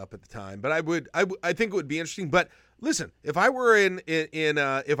look it up at the time. But I think it would be interesting. But listen, if I were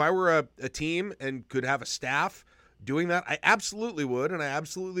if I were a team and could have a staff doing that, I absolutely would, and I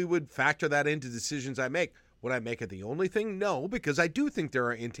absolutely would factor that into decisions I make. Would I make it the only thing? No, because I do think there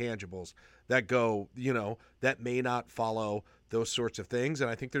are intangibles that go, you know, that may not follow those sorts of things.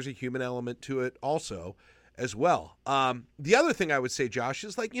 And I think there's a human element to it also as well. The other thing I would say, Josh,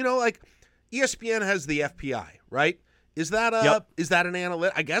 is, like, you know, like ESPN has the FPI, right? Is that an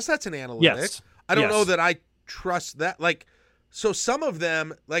analytic? I guess that's an analytic. Yes. I don't know that I trust that. Like, so some of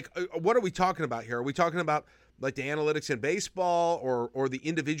them, like, what are we talking about here? Are we talking about, like, the analytics in baseball or the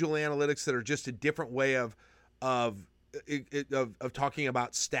individual analytics that are just a different way of talking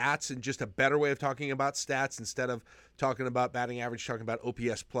about stats, and just a better way of talking about stats instead of talking about batting average, talking about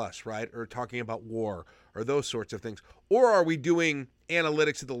OPS plus, right? Or talking about WAR or those sorts of things. Or are we doing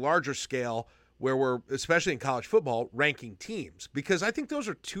analytics at the larger scale where we're, especially in college football, ranking teams? Because I think those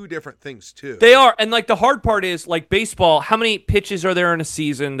are two different things too. They are. And, like, the hard part is, like, baseball, how many pitches are there in a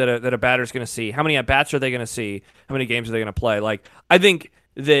season that a batter's going to see? How many at-bats are they going to see? How many games are they going to play? Like, I think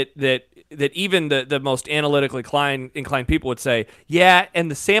that even the most analytically inclined people would say, yeah,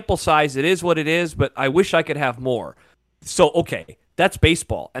 and the sample size, it is what it is, but I wish I could have more. So, okay, that's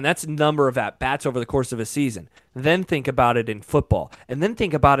baseball, and that's a number of at-bats over the course of a season. Then think about it in football, and then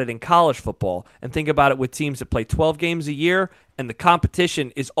think about it in college football, and think about it with teams that play 12 games a year, and the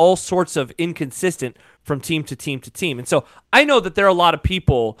competition is all sorts of inconsistent from team to team to team. And so I know that there are a lot of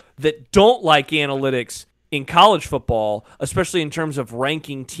people that don't like analytics in college football, especially in terms of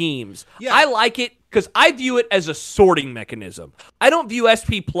ranking teams. Yeah. I like it because I view it as a sorting mechanism. I don't view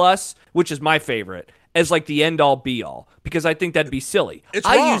SP Plus, which is my favorite, as, like, the end-all be-all. because I think that'd be silly. It's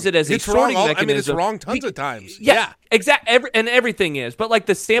I wrong. use it as a It's sorting wrong. mechanism. It's wrong tons of times. Yeah. Exactly. And everything is. But like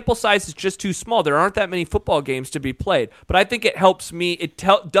the sample size is just too small. There aren't that many football games to be played. But I think it helps me. It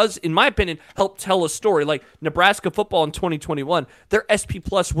does, in my opinion, help tell a story. Like Nebraska football in 2021, their SP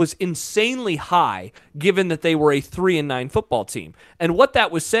Plus was insanely high given that they were a 3-9 football team. And what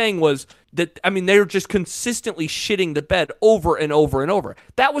that was saying was that, I mean, they were just consistently shitting the bed over and over and over.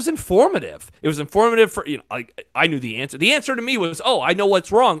 That was informative. It was informative for, I knew the answer. The answer to me was, I know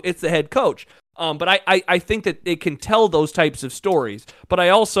what's wrong. It's the head coach. But I think that it can tell those types of stories. But I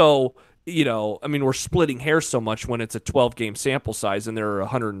also, we're splitting hairs so much when it's a 12-game sample size and there are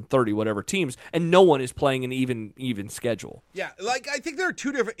 130 whatever teams, and no one is playing an even schedule. Yeah, like I think there are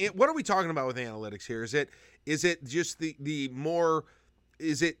two different. What are we talking about with analytics here? Is it just the more?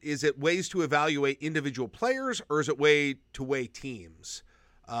 Is it ways to evaluate individual players, or is it way to weigh teams?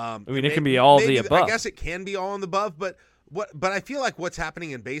 It can be all of the above. I guess it can be all in the above, but I feel like what's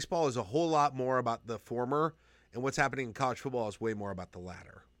happening in baseball is a whole lot more about the former, and what's happening in college football is way more about the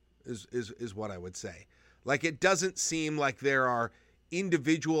latter. Is what I would say. Like, it doesn't seem like there are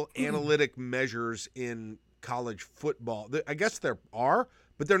individual analytic measures in college football. I guess there are,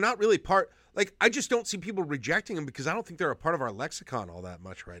 but they're not really part. Like, I just don't see people rejecting them because I don't think they're a part of our lexicon all that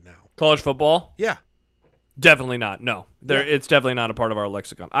much right now. College football? Yeah. Definitely not. No, it's definitely not a part of our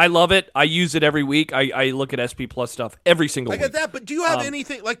lexicon. I love it. I use it every week. I look at SP Plus stuff every single week. I get that, but do you have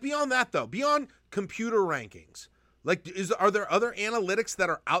anything like beyond that though? Beyond computer rankings, like are there other analytics that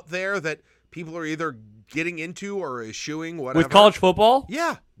are out there that people are either getting into or eschewing? Whatever with college football?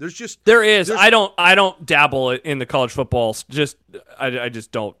 Yeah, there is. I don't dabble in the college football. I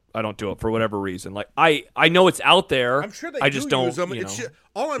just don't. I don't do it for whatever reason. Like I know it's out there. I'm sure they I just don't use them.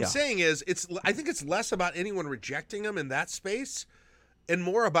 All I'm Yeah. saying is I think it's less about anyone rejecting them in that space, and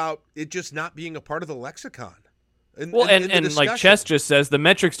more about it just not being a part of the lexicon. And like Chess just says, the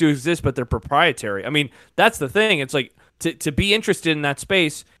metrics do exist, but they're proprietary. I mean, that's the thing. It's like to be interested in that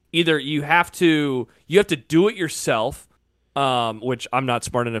space, either you have to do it yourself, which I'm not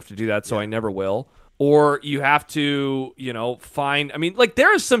smart enough to do that, so I never will. Or you have to, find. I mean, like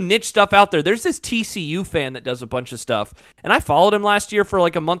there is some niche stuff out there. There's this TCU fan that does a bunch of stuff, and I followed him last year for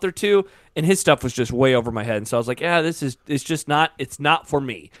like a month or two, and his stuff was just way over my head. And so I was like, it's just not. It's not for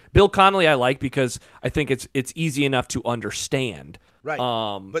me. Bill Connolly I like because I think it's easy enough to understand. Right.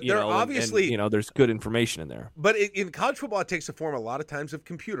 But there obviously, there's good information in there. But in college football, it takes the form a lot of times of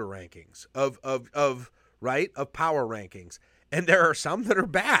computer rankings, of power rankings. And there are some that are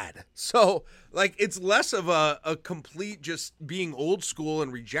bad. So, like, it's less of a complete just being old school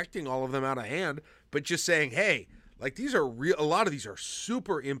and rejecting all of them out of hand, but just saying, hey, like, these are real. A lot of these are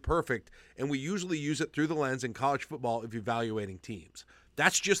super imperfect, and we usually use it through the lens in college football of evaluating teams.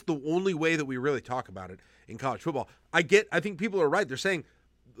 That's just the only way that we really talk about it in college football. I think people are right. They're saying,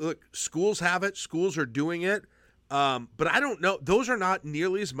 look, schools have it. Schools are doing it. But I don't know. Those are not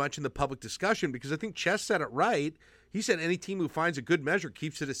nearly as much in the public discussion because I think Chess said it right. He said any team who finds a good measure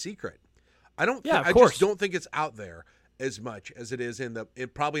keeps it a secret. I just don't think it's out there as much as it is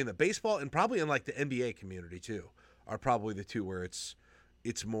probably in the baseball and probably in like the NBA community too. Are probably the two where it's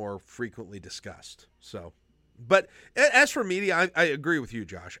more frequently discussed. So, but as for media, I agree with you,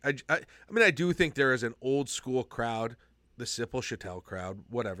 Josh. I mean, I do think there is an old school crowd, the Sipple Chattel crowd,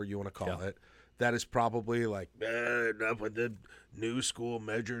 whatever you want to call it. That is probably like, enough with the new school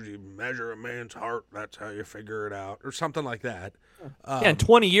measures. You measure a man's heart. That's how you figure it out. Or something like that. In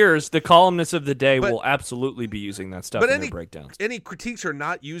 20 years, the columnists of the day will absolutely be using that stuff in their breakdowns. Any critiques are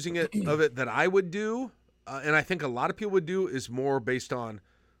not using it that I would do, and I think a lot of people would do, is more based on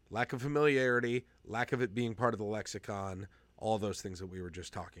lack of familiarity, lack of it being part of the lexicon, all those things that we were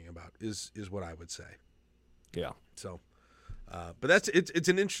just talking about is what I would say. Yeah. So... but it's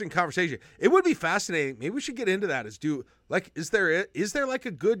an interesting conversation. It would be fascinating. Maybe we should get into that. Is there like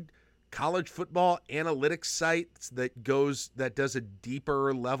a good college football analytics site that does a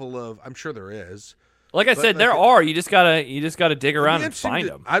deeper level of? I'm sure there is. Like I said, there are. You just gotta dig around and find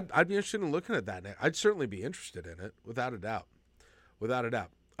them. I'd be interested in looking at that. I'd certainly be interested in it, without a doubt. Without a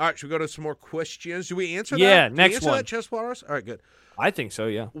doubt. All right, should we go to some more questions? Do we answer that? Yeah, next one. That, Chess Walrus? All right, good. I think so,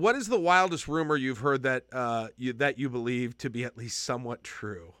 yeah. What is the wildest rumor you've heard that you believe to be at least somewhat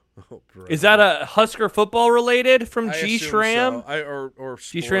true? Oh, is that a Husker football related from G Shram? So. Or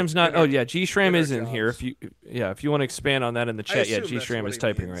G Shram's not. Oh yeah, G Shram is in here. If you want to expand on that in the chat, G Shram is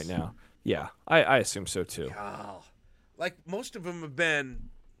typing right now. Yeah, I assume so too. God. Like most of them have been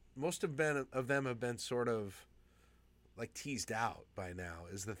sort of like teased out by now.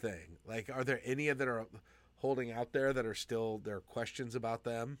 Is the thing. Like, are there any that are holding out there that are still there are questions about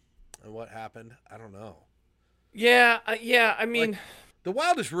them and what happened? I don't know. Yeah. I mean, The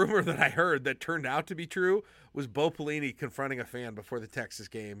wildest rumor that I heard that turned out to be true was Bo Pelini confronting a fan before the Texas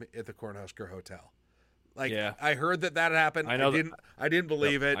game at the Cornhusker Hotel. Like yeah. I heard that happened. I know that. I didn't Yep,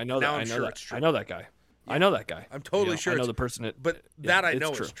 believe it. I know that. Now I'm I know sure that. it's I true. know that guy. I Yeah. know that guy. I'm totally sure I know it's, the person that. but Yeah, that I it's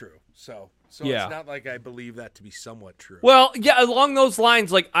know true. is true. So Yeah. it's not like I believe that to be somewhat true. Well, yeah, along those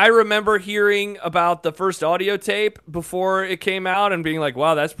lines, like I remember hearing about the first audio tape before it came out and being like,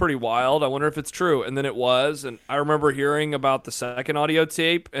 wow, that's pretty wild. I wonder if it's true. And then it was. And I remember hearing about the second audio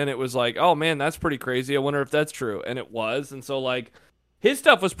tape and it was like, oh man, that's pretty crazy. I wonder if that's true. And it was. And so like his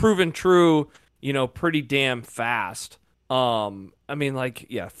stuff was proven true, pretty damn fast. I mean, like,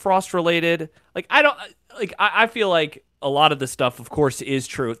 yeah, Frost related. Like, I feel like a lot of the stuff, of course, is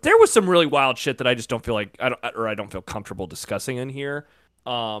true. There was some really wild shit that I just don't feel like I don't feel comfortable discussing in here.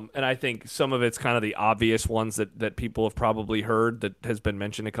 And I think some of it's kind of the obvious ones that people have probably heard that has been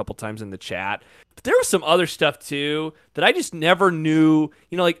mentioned a couple times in the chat. But there was some other stuff too that I just never knew.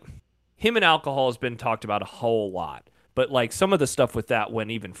 Like him and alcohol has been talked about a whole lot, but like some of the stuff with that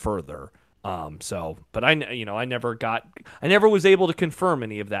went even further. But I never was able to confirm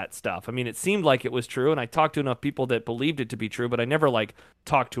any of that stuff. I mean, it seemed like it was true, and I talked to enough people that believed it to be true, but I never like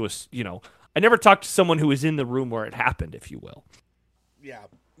talked to I never talked to someone who was in the room where it happened, if you will. Yeah.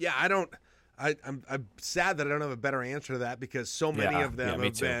 I'm sad that I don't have a better answer to that because so many of them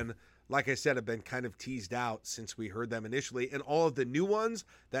have been, like I said, have been kind of teased out since we heard them initially, and all of the new ones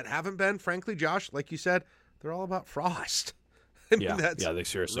that haven't been, frankly, Josh, like you said, they're all about Frost. I mean, They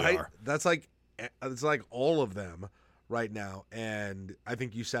seriously right? are. It's like all of them right now, and I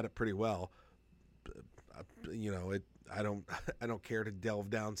think you said it pretty well. I don't care to delve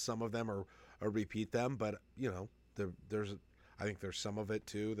down some of them or repeat them, but I think there's some of it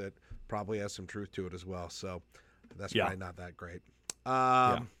too that probably has some truth to it as well. So that's probably not that great.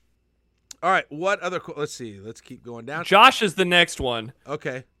 All right, what other? Let's see. Let's keep going down. Josh is the next one.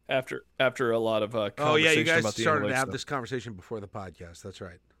 Okay. After a lot of conversation. Oh yeah, you guys about the started to have stuff. this conversation before the podcast. That's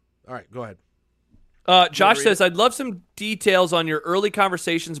right. All right, go ahead. Josh says, I'd love some details on your early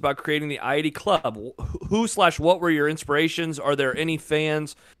conversations about creating the IED Club. Who/what were your inspirations? Are there any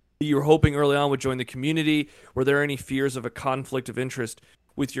fans that you were hoping early on would join the community? Were there any fears of a conflict of interest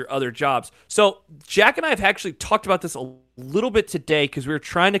with your other jobs? So Jack and I have actually talked about this a little bit today because we were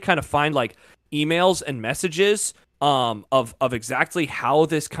trying to kind of find like emails and messages of exactly how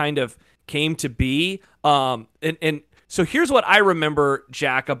this kind of came to be. And so here's what I remember,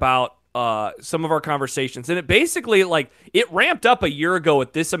 Jack, about some of our conversations. And it basically it ramped up a year ago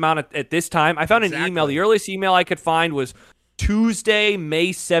at this amount at this time. I found an email. The earliest email I could find was Tuesday, May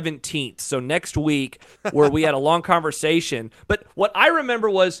 17th. So next week, where we had a long conversation. But what I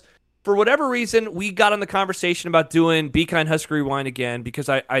remember was, for whatever reason, we got on the conversation about doing Be Kind Husker Rewind again because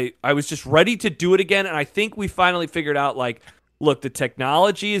I was just ready to do it again. And I think we finally figured out, look, the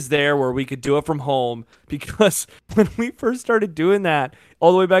technology is there where we could do it from home, because when we first started doing that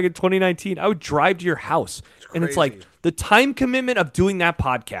all the way back in 2019, I would drive to your house. And it's like the time commitment of doing that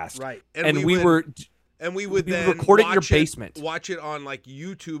podcast. Right. And we would then record it in your basement. Watch it on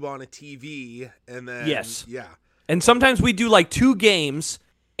YouTube on a TV. And then, yes. Yeah. And sometimes we do 2 games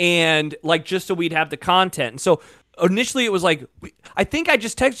and just so we'd have the content. And so initially it was I think I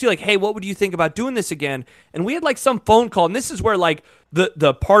just texted you hey, what would you think about doing this again? And we had some phone call, and this is where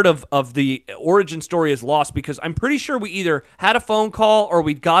the part of the origin story is lost, because I'm pretty sure we either had a phone call or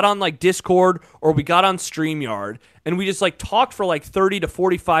we got on Discord or we got on StreamYard, and we just talked for 30 to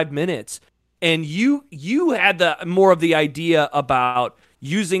 45 minutes. And you had the more of the idea about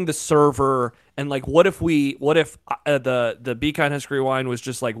using the server and what if the Be Kind Husker Rewind was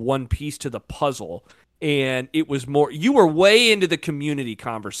just one piece to the puzzle. And it was more, you were way into the community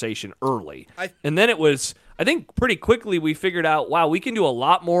conversation early. And then it was, I think pretty quickly we figured out, wow, we can do a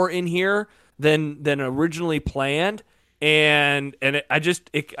lot more in here than originally planned. And I'd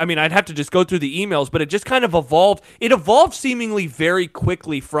have to just go through the emails, but it just kind of evolved. It evolved seemingly very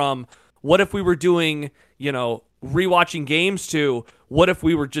quickly from what if we were doing, rewatching games to what if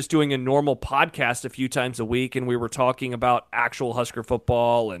we were just doing a normal podcast a few times a week and we were talking about actual Husker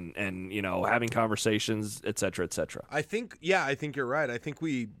football and having conversations, et cetera, et cetera. I think you're right. I think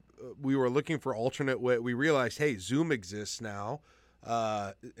we were looking for alternate way. We realized, hey, Zoom exists now,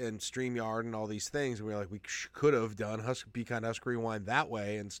 and StreamYard and all these things. And we were like, we could have done Be Kind Husker Rewind that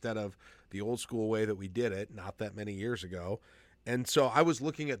way instead of the old school way that we did it not that many years ago. And so I was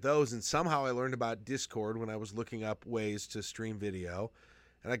looking at those, and somehow I learned about Discord when I was looking up ways to stream video.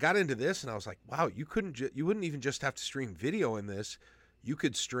 And I got into this, and I was like, wow, you wouldn't even just have to stream video in this. You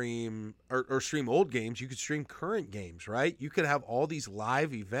could stream or stream old games. You could stream current games, right? You could have all these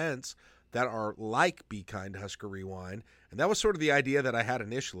live events that are like Be Kind Husker Rewind. And that was sort of the idea that I had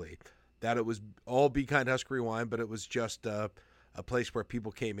initially, that it was all Be Kind Husker Rewind, but it was just a place where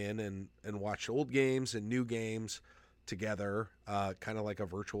people came in and watched old games and new games together, kind of like a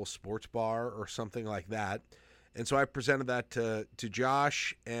virtual sports bar or something like that. And so I presented that to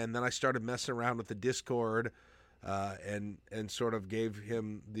Josh, and then I started messing around with the Discord, and sort of gave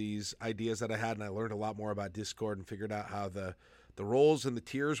him these ideas that I had, and I learned a lot more about Discord and figured out how the roles and the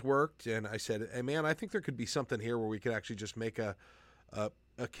tiers worked. And I said, hey man, I think there could be something here where we could actually just make a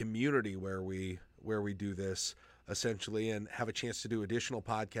community where we do this essentially, and have a chance to do additional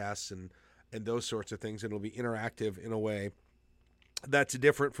podcasts and those sorts of things. And it'll be interactive in a way that's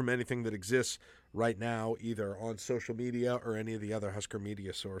different from anything that exists right now, either on social media or any of the other Husker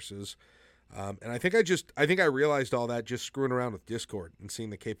media sources. And I think I realized all that just screwing around with Discord and seeing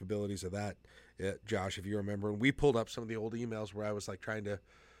the capabilities of that, Josh, if you remember. And we pulled up some of the old emails where I was like trying to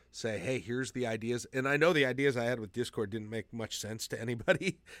say, hey, here's the ideas. And I know the ideas I had with Discord didn't make much sense to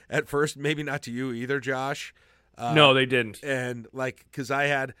anybody at first, maybe not to you either, Josh. No, they didn't. And like, because I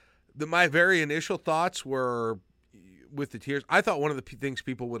had my very initial thoughts were with the tiers. I thought one of the things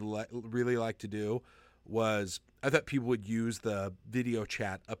people would really like to do was, I thought people would use the video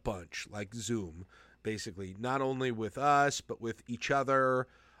chat a bunch, like Zoom, basically, not only with us, but with each other.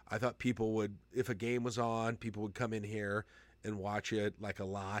 I thought people would, if a game was on, people would come in here and watch it like a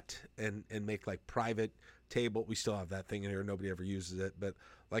lot, and make like private table. We still have that thing in here. Nobody ever uses it, but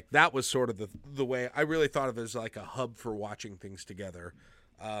like that was sort of the way I really thought of it, as like a hub for watching things together.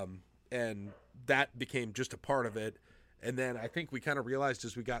 And that became just a part of it. And then I think we kind of realized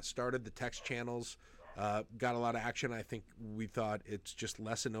as we got started, the text channels got a lot of action. I think we thought it's just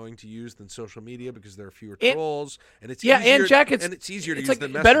less annoying to use than social media because there are fewer trolls, and it's easier, and Jack, it's easier to use like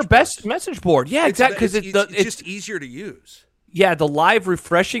than best message board. Yeah, exactly, because it's just easier to use. Yeah, the live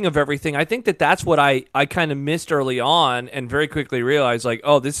refreshing of everything. I think that's what I kind of missed early on, and very quickly realized, like,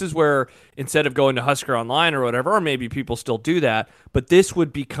 oh, this is where, instead of going to Husker Online or whatever, or maybe people still do that, but this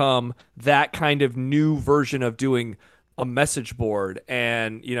would become that kind of new version of doing a message board.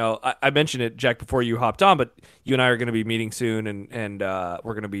 And I mentioned it, Jack, before you hopped on, but you and I are going to be meeting soon, and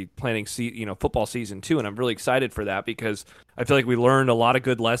we're going to be planning football season 2, and I'm really excited for that because I feel like we learned a lot of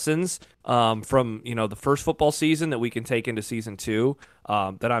good lessons from the first football season that we can take into season 2,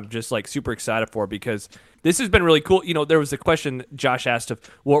 that I'm just like super excited for, because this has been really cool. There was a question Josh asked of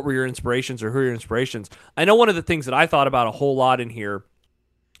what were your inspirations, or who are your inspirations. I know one of the things that I thought about a whole lot in here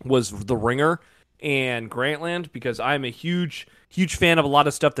was The Ringer and Grantland, because I'm a huge fan of a lot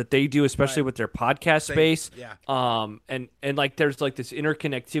of stuff that they do, especially with their podcast space. Yeah. And like there's like this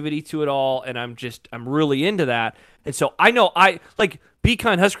interconnectivity to it all, and I'm really into that. And so I know I like Be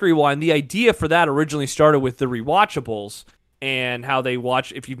Kind Husker Rewind. The idea for that originally started with the rewatchables, and how they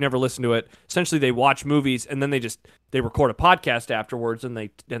watch, if you've never listened to it, essentially they watch movies and then they record a podcast afterwards, and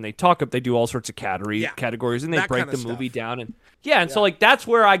they talk up, they do all sorts of categories, and they break the movie down. And so like that's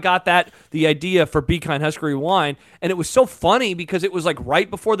where I got the idea for Be Kind Husker Rewind. And it was so funny because it was like right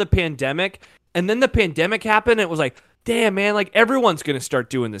before the pandemic, and then the pandemic happened, and it was like, damn, man, like everyone's going to start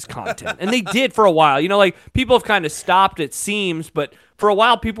doing this content. And they did for a while. Like people have kind of stopped, it seems, but for a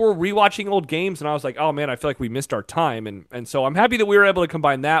while people were rewatching old games, and I was like, oh man, I feel like we missed our time. And so I'm happy that we were able to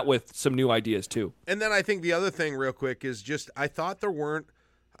combine that with some new ideas too. And then I think the other thing real quick is just, I thought there weren't,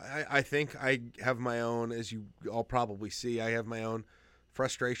 I think I have my own, as you all probably see, I have my own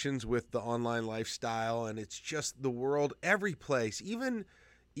frustrations with the online lifestyle, and it's just the world, every place, even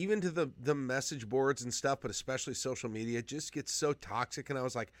to the message boards and stuff, but especially social media, just gets so toxic. And I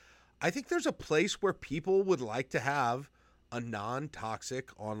was like, I think there's a place where people would like to have a non-toxic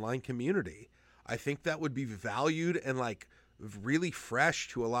online community. I think that would be valued and like really fresh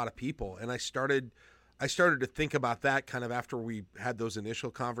to a lot of people. And I started to think about that kind of after we had those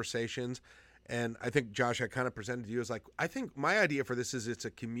initial conversations. And I think, Josh, I kind of presented to you as like, I think my idea for this is it's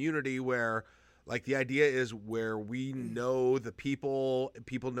a community where, like, the idea is where we know the people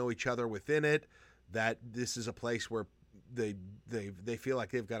know each other within it, that this is a place where they feel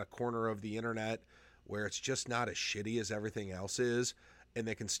like they've got a corner of the internet where it's just not as shitty as everything else is, and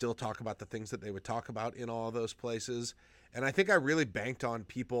they can still talk about the things that they would talk about in all of those places. And I think I really banked on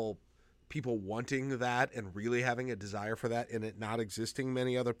people wanting that and really having a desire for that, and it not existing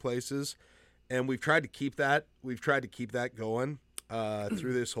many other places. And we've tried to keep that going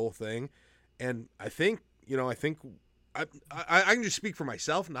through this whole thing. And I think I can just speak for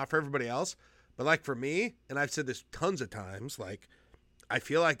myself, not for everybody else, but like for me, and I've said this tons of times, like I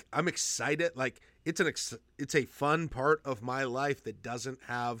feel like I'm excited. Like it's a fun part of my life that doesn't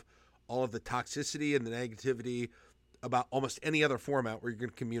have all of the toxicity and the negativity about almost any other format where you're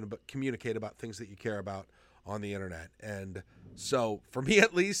going to communicate about things that you care about on the internet. And so for me,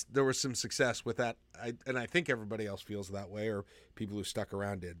 at least, there was some success with that. And I think everybody else feels that way, or people who stuck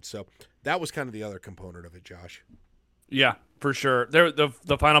around did. So that was kind of the other component of it, Josh. Yeah, for sure.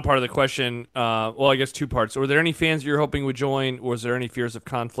 The final part of the question, well, I guess two parts. Were there any fans you're hoping would join? Was there any fears of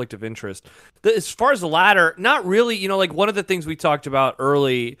conflict of interest? As far as the latter, not really. You know, like one of the things we talked about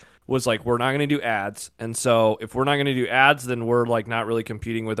early was like we're not going to do ads. And so if we're not going to do ads, then we're like not really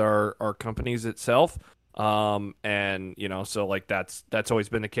competing with our companies itself. And you know, so like that's always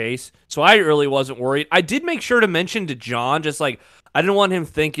been the case. So I really wasn't worried. I did make sure to mention to John, just like I didn't want him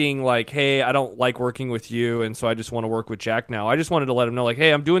thinking like, hey, I don't like working with you, and so I just want to work with Jack now. I just wanted to let him know like,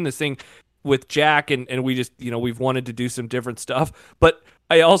 hey, I'm doing this thing with Jack, and we just, you know, we've wanted to do some different stuff. But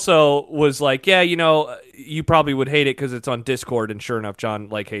I also was like, yeah, you know, you probably would hate it because it's on Discord, and sure enough, John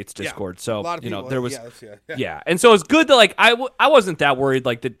like hates Discord. Yeah, so a lot of you know, people, there was yeah. And so it's good that like I wasn't that worried,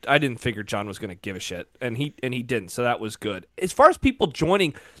 like that I didn't figure John was going to give a shit, and he didn't, so that was good. As far as people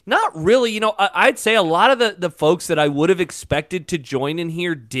joining, not really. You know, I'd say a lot of the folks that I would have expected to join in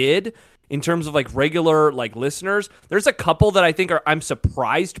here did. In terms of like regular like listeners, there's a couple that I think I'm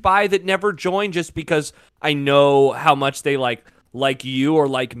surprised by that never joined, just because I know how much they like you or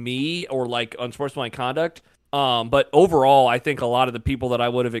like me or like unsportsmanlike conduct. But overall, I think a lot of the people that I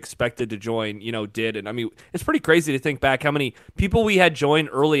would have expected to join, you know, did. And I mean, it's pretty crazy to think back how many people we had join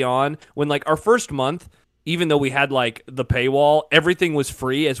early on when like our first month, even though we had like the paywall, everything was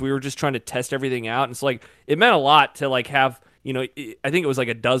free as we were just trying to test everything out. And it's like, it meant a lot to like have, you know, I think it was like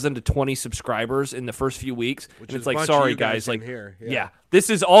a dozen to 20 subscribers in the first few weeks. Which and is it's like, a bunch sorry of you guys, like here. yeah, this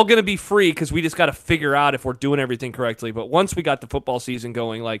is all going to be free because we just got to figure out if we're doing everything correctly. But once we got the football season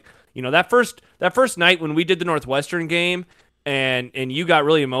going, like, you know, that first night when we did the Northwestern game and you got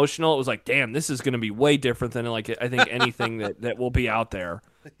really emotional, it was like, damn, this is going to be way different than like I think anything that will be out there.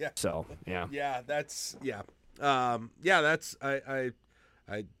 Yeah. So yeah. Yeah, that's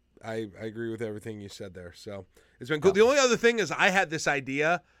I agree with everything you said there. So it's been cool. The only other thing is I had this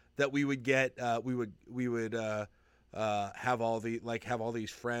idea that we would get we would have all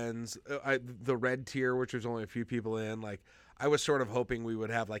these friends, the red tier, which there's only a few people in. Like I was sort of hoping we would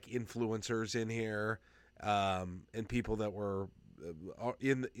have like influencers in here, and people that were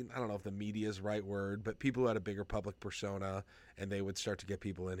in I don't know if the media is the right word, but people who had a bigger public persona, and they would start to get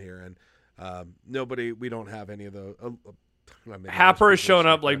people in here. And we don't have any of the. Happer has shown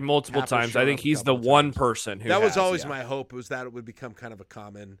up like multiple times. I think he's the one person who that was always my hope, was that it would become kind of a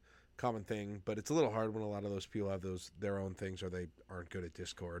common thing, but it's a little hard when a lot of those people have their own things, or they aren't good at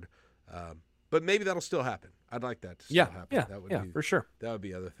Discord. But maybe that'll still happen. I'd like that to still happen. That would be, for sure. That would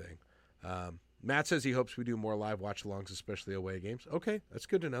be the other thing. Matt says he hopes we do more live watch-alongs, especially away games. Okay, that's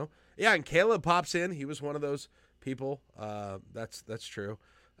good to know. Yeah, and Caleb pops in. He was one of those people. That's true.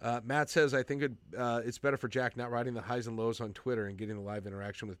 Matt says, I think it's better for Jack not writing the highs and lows on Twitter and getting the live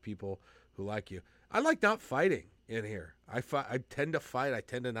interaction with people who like you. I like not fighting in here. I tend to fight. I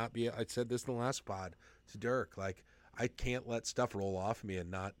tend to not be. I said this in the last pod to Dirk. Like, I can't let stuff roll off me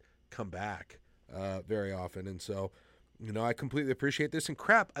and not come back very often. And so, you know, I completely appreciate this. And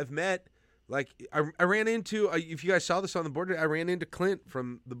crap, I've met, like, I ran into, if you guys saw this on the board, I ran into Clint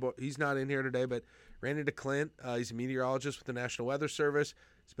from the board. He's not in here today, but ran into Clint. He's a meteorologist with the National Weather Service.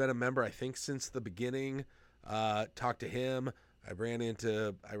 He's been a member, I think, since the beginning. Talked to him. I ran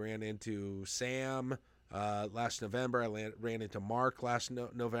into Sam last November. I ran into Mark last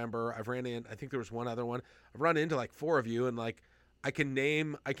November. I think there was one other one. I've run into like 4 of you, and like I can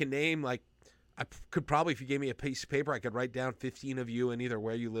name like I could probably, if you gave me a piece of paper, I could write down 15 of you and either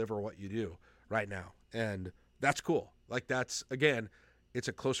where you live or what you do right now, and that's cool. Like that's, again, it's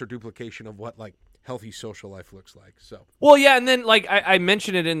a closer duplication of what like healthy social life looks like. So well, yeah, and then like I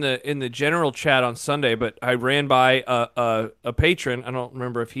mentioned it in the general chat on Sunday, but I ran by a patron. I don't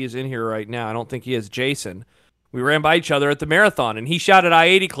remember if he is in here right now. I don't think he is. Jason. We ran by each other at the marathon, and he shouted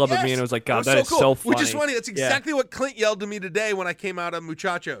I-80 Club at me, and I was like, God, that is so funny. Which is funny. That's exactly what Clint yelled to me today when I came out of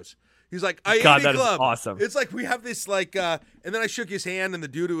Muchachos. He's like, I-80 God, that Club. Is awesome. It's like we have this like, and then I shook his hand, and the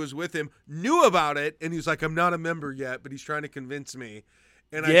dude who was with him knew about it, and he's like, I'm not a member yet, but he's trying to convince me.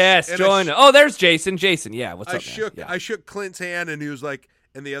 And join. Oh, there's Jason. Jason, yeah, what's up, man? I shook Clint's hand, and he was like,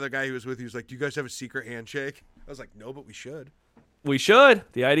 and the other guy he was with, he was like, do you guys have a secret handshake? I was like, no, but we should. We should.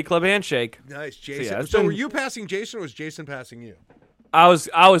 The ID Club handshake. Nice, Jason. So were you passing Jason, or was Jason passing you? I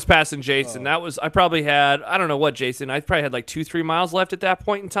was passing Jason. That was, I probably had, I don't know what, Jason. I probably had like 2-3 miles left at that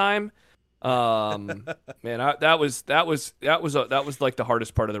point in time. Man, that was like the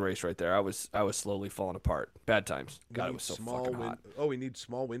hardest part of the race right there. I was slowly falling apart. Bad times. God, it was so fucking hot. We need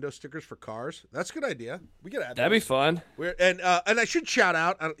small window stickers for cars. That's a good idea. We could add That'd be fun. And I should shout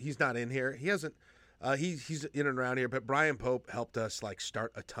out. He's not in here. He hasn't. He's in and around here. But Brian Pope helped us like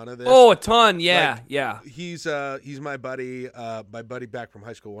start a ton of this. Oh, a ton. Yeah, like, yeah. He's my buddy back from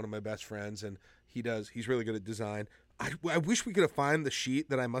high school. One of my best friends, and he's really good at design. I wish we could have found the sheet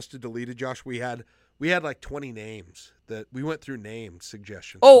that I must have deleted, Josh. We had like 20 names that we went through name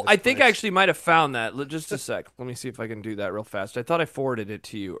suggestions. Oh, I think I actually might have found that. Just a sec. Let me see if I can do that real fast. I thought I forwarded it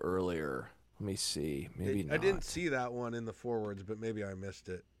to you earlier. Let me see. Maybe not. I didn't see that one in the forwards, but maybe I missed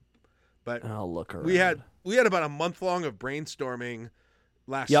it. But I'll look around. We had about a month long of brainstorming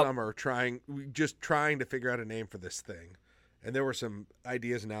last summer, trying to figure out a name for this thing, and there were some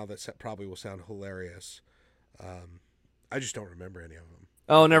ideas now that probably will sound hilarious. I just don't remember any of them.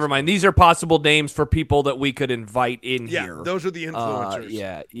 Oh, never mind. These are possible names for people that we could invite in here. Yeah, those are the influencers.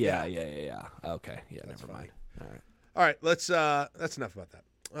 Yeah. Okay. Yeah, That's never mind. All right. Let's. That's enough about that.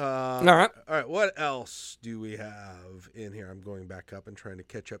 All right. What else do we have in here? I'm going back up and trying to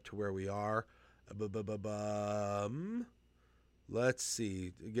catch up to where we are. Let's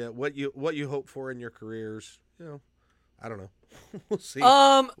see. Again, what you hope for in your careers? I don't know. We'll see.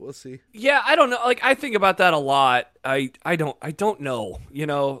 We'll see. Yeah, I don't know. Like, I think about that a lot. I don't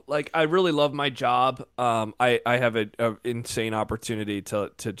know. Like, I really love my job. I have an insane opportunity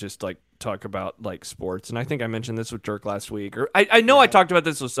to just like talk about like sports, and I think I mentioned this with Dirk last week, or I know I talked about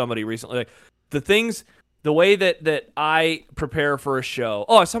this with somebody recently. Like the way that I prepare for a show.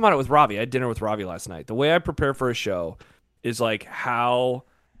 Oh, I was talking about it with Ravi. I had dinner with Ravi last night. The way I prepare for a show is like how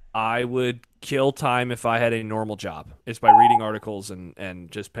I would kill time if I had a normal job. It's by reading articles and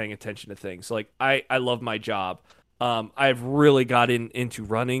just paying attention to things. Like I love my job. I've really got into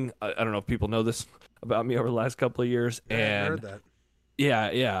running. I don't know if people know this about me over the last couple of years. Yeah, and I heard that.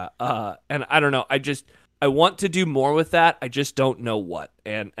 Yeah. And I don't know. I want to do more with that. I just don't know what.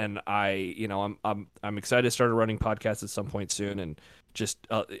 And I'm excited to start a running podcast at some point soon. And just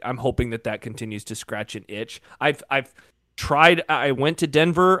I'm hoping that continues to scratch an itch. I've tried. I went to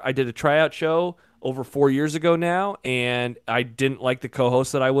Denver. I did a tryout show over 4 years ago now, and I didn't like the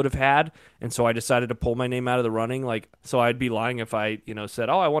co-host that I would have had, and so I decided to pull my name out of the running. Like, so I'd be lying if I, said,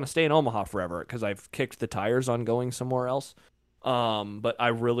 "Oh, I want to stay in Omaha forever," because I've kicked the tires on going somewhere else. But I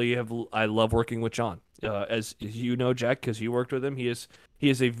really have. I love working with John, as you know, Jack, because you worked with him. He is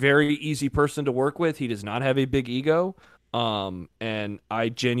a very easy person to work with. He does not have a big ego, and I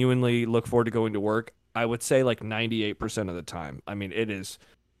genuinely look forward to going to work. I would say like 98% of the time. I mean, there's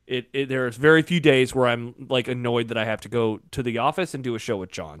very few days where I'm like annoyed that I have to go to the office and do a show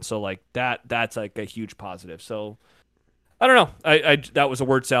with John. So like that's like a huge positive. So I don't know. I that was a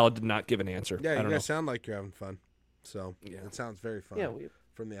word salad. Did not give an answer. Yeah, you guys sound like you're having fun. So yeah, it sounds very fun. Yeah,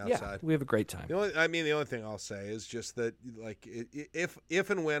 from the outside. Yeah, we have a great time. The only thing I'll say is just that like if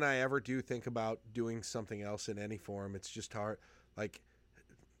and when I ever do think about doing something else in any form, it's just hard. Like.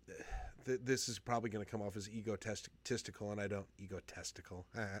 This is probably going to come off as egotistical, and I don't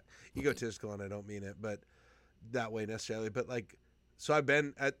mean it, but that way necessarily. But like, so I've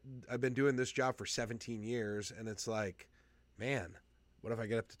been doing this job for 17 years, and it's like, man, what if I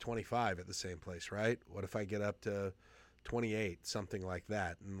get up to 25 at the same place, right? What if I get up to 28, something like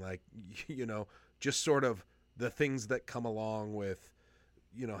that, and like, just sort of the things that come along with,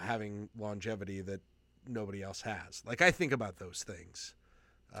 having longevity that nobody else has. Like, I think about those things.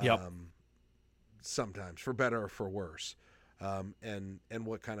 Yep. Sometimes for better or for worse, and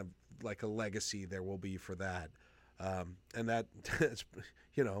what kind of like a legacy there will be for that, and that's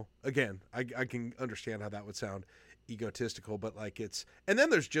again I can understand how that would sound egotistical, but like and then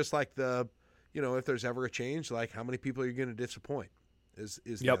there's just like the if there's ever a change, like how many people are you going to disappoint is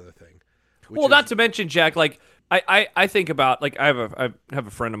the other thing. Well, not to mention, Jack, like I think about like I have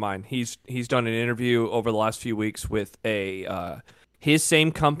a friend of mine. He's done an interview over the last few weeks with his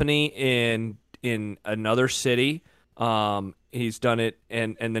same company in another city. He's done it,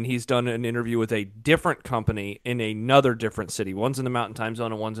 and then he's done an interview with a different company in another different city. One's in the Mountain Time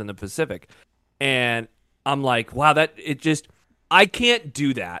Zone and one's in the Pacific. And I'm like, wow, I can't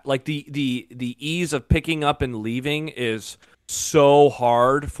do that. Like the ease of picking up and leaving is so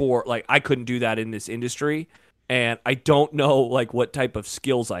hard for like I couldn't do that in this industry. And I don't know like what type of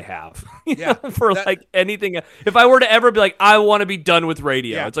skills I have like anything. If I were to ever be like, I want to be done with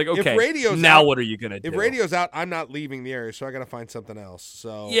radio, it's like, okay, what are you going to do? If radio's out, I'm not leaving the area, so I got to find something else.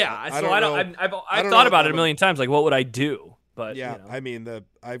 So I've thought about it a million times. Like, what would I do? But I mean,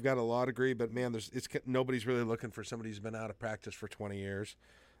 I've got a law degree, but man, nobody's really looking for somebody who's been out of practice for 20 years.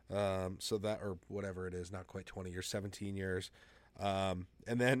 So that, or whatever it is, not quite 20 years, 17 years. And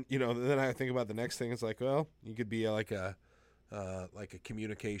then, then I think about the next thing. It's like, well, you could be like a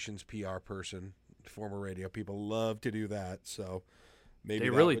communications PR person, former radio. People love to do that. So maybe they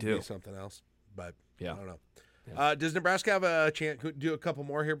that really would do be something else. But yeah. I don't know. Yeah. Does Nebraska have a chance? Could do a couple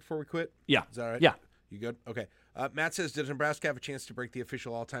more here before we quit? Yeah. Is that all right? Yeah. You good? Okay. Matt says, does Nebraska have a chance to break the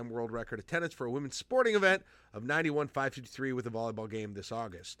official all-time world record attendance for a women's sporting event of 91,553 with a volleyball game this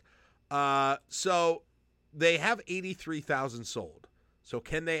August? So they have 83,000 sold. So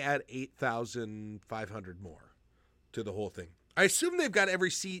can they add 8,500 more to the whole thing? I assume they've got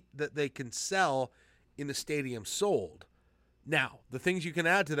every seat that they can sell in the stadium sold. Now, the things you can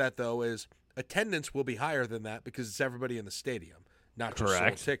add to that, though, is attendance will be higher than that because it's everybody in the stadium, not just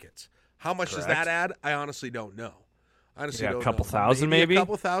sold tickets. How much does that add? I honestly don't know. Honestly, don't know. A couple thousand, maybe? A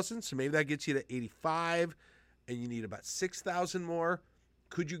couple thousand, so maybe that gets you to 85, and you need about 6,000 more.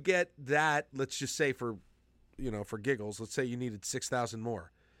 Could you get that, let's just say for giggles, let's say you needed 6,000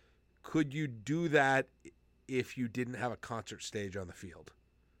 more. Could you do that if you didn't have a concert stage on the field?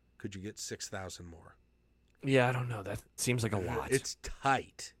 Could you get 6,000 more? Yeah, I don't know. That seems like a lot. It's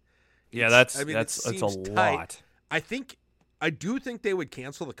tight. Yeah, that's a lot. I do think they would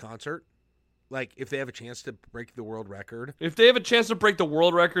cancel the concert, like if they have a chance to break the world record. If they have a chance to break the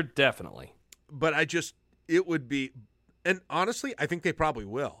world record, definitely. But it would be, and honestly, I think they probably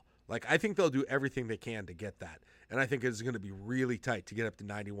will. Like, I think they'll do everything they can to get that. And I think it's going to be really tight to get up to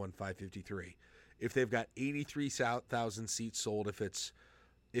 91,553. If they've got 83,000 seats sold, if it's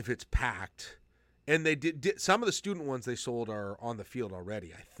packed, and they did some of the student ones they sold are on the field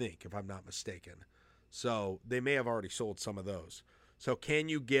already, I think, if I'm not mistaken. So they may have already sold some of those. So can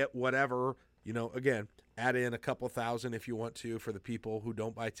you get whatever, again, add in a couple thousand if you want to for the people who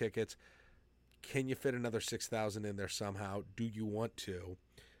don't buy tickets. Can you fit another 6,000 in there somehow? Do you want to?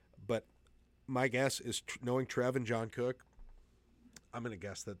 But my guess is, knowing Trev and John Cook, I'm going to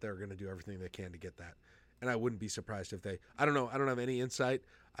guess that they're going to do everything they can to get that. And I wouldn't be surprised if I don't know. I don't have any insight.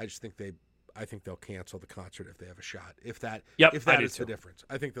 I just think I think they'll cancel the concert if they have a shot. If that is the difference,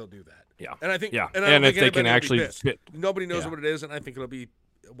 I think they'll do that. Yeah, and I think and if they can actually fit, nobody knows what it is, and I think it'll be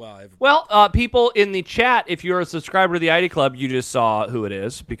people in the chat, if you're a subscriber to the ID Club, you just saw who it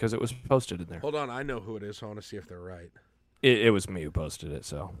is because it was posted in there. Hold on, I know who it is. So I want to see if they're right. It was me who posted it.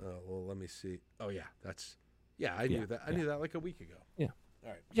 So well, let me see. Oh yeah, I knew that. I knew that like a week ago. Yeah. All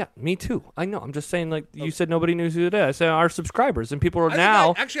right. Yeah, me too. I know. I'm just saying, like, you said nobody knew who it is. I said our subscribers, and people are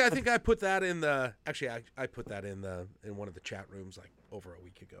I think I put that in the. Actually, I put that in one of the chat rooms like over a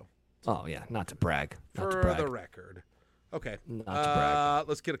week ago. Oh yeah, not to brag. For the record. Okay. Not to brag.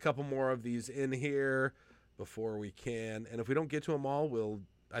 Let's get a couple more of these in here before we can, and if we don't get to them all,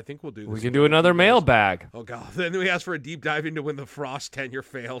 I think we'll do this. We can do another mailbag. Oh god! Then we ask for a deep dive into when the Frost tenure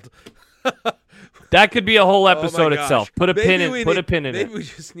failed. That could be a whole episode itself. Put a pin in it. Maybe we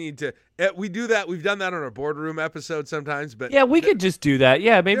just need to. We do that. We've done that on our boardroom episode sometimes, but yeah, we could just do that.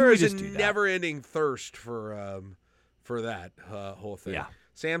 Yeah, maybe we just do that. There is a never-ending thirst for that whole thing. Yeah.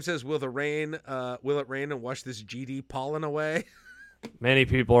 Sam says, "Will it rain and wash this GD pollen away?" Many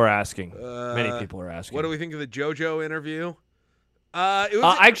people are asking. What do we think of the JoJo interview?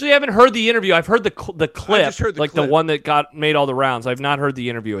 I actually haven't heard the interview. I've heard the clip, the one that made all the rounds. I've not heard the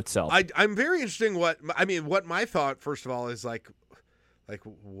interview itself. I'm very interested. What my thought first of all is like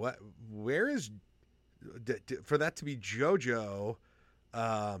where is for that to be JoJo?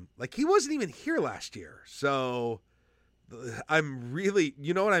 Like he wasn't even here last year, so I'm really,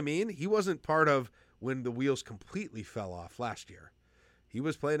 you know what I mean? He wasn't part of when the wheels completely fell off last year. He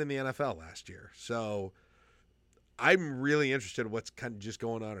was playing in the NFL last year, so. I'm really interested in what's kind of just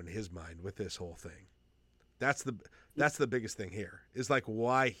going on in his mind with this whole thing. That's the biggest thing here is like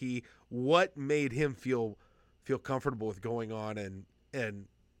what made him feel comfortable with going on and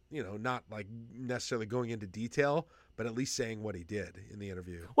not like necessarily going into detail, but at least saying what he did in the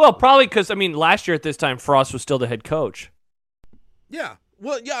interview. Well, probably because last year at this time Frost was still the head coach. Yeah.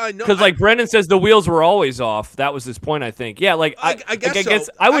 Well, yeah, I know. Because like Brendan says, the wheels were always off. That was his point, I think. Yeah, like I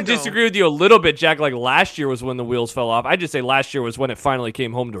guess I would disagree with you a little bit, Jack. Like last year was when the wheels fell off. I'd just say last year was when it finally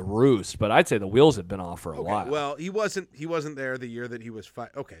came home to roost. But I'd say the wheels had been off for a while. Well, he wasn't there the year that he was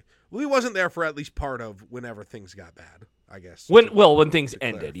okay. Well, he wasn't there for at least part of whenever things got bad. I guess when things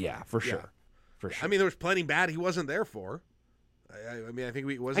ended, yeah, for sure. I mean, there was plenty bad he wasn't there for. I think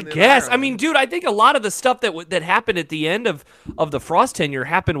we wasn't. I guess. Dude, I think a lot of the stuff that happened at the end of the Frost tenure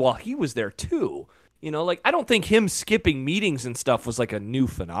happened while he was there too. Like I don't think him skipping meetings and stuff was like a new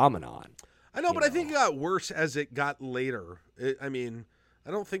phenomenon. I know, but I think it got worse as it got later. I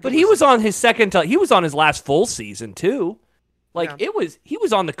don't think. But he was on his second. He was on his last full season too. Like he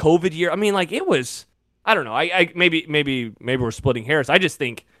was on the COVID year. I mean, like it was. I don't know. I maybe we're splitting hairs. I just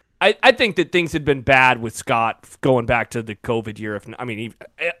think I think that things had been bad with Scott going back to the COVID year.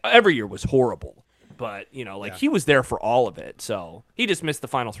 Every year was horrible, but he was there for all of it. So he just missed the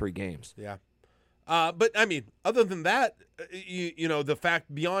final 3 games. Yeah. But I mean, other than that, the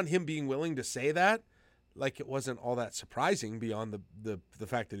fact beyond him being willing to say that, like it wasn't all that surprising beyond the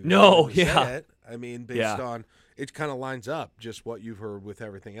fact that he was willing to say it. I mean, based on it, kind of lines up just what you've heard with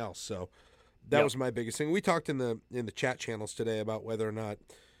everything else. So that was my biggest thing. We talked in the chat channels today about whether or not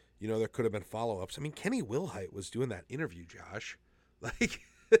there could have been follow-ups. I mean, Kenny Wilhite was doing that interview, Josh. Like.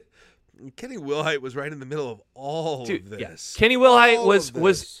 Kenny Wilhite was right in the middle of all of this. Yeah. Kenny Wilhite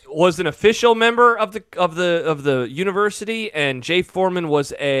was an official member of the university, and Jay Foreman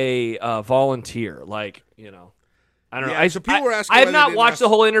was a volunteer. Like I don't know. So people were asking. I have not watched the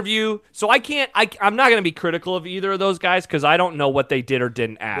whole interview, so I can't. I'm not going to be critical of either of those guys because I don't know what they did or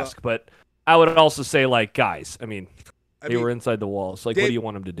didn't ask. But I would also say, like, guys, they were inside the walls. Like, Dave, what do you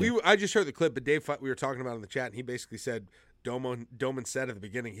want them to do? I just heard the clip, but Dave, we were talking about it in the chat, and he basically said. Doman said at the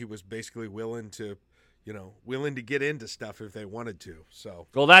beginning he was basically willing to get into stuff if they wanted to. So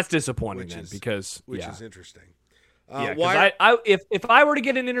that's disappointing because is interesting. If I were to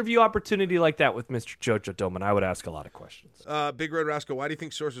get an interview opportunity like that with Mr. Jojo Doman, I would ask a lot of questions. Big Red Rascal, why do you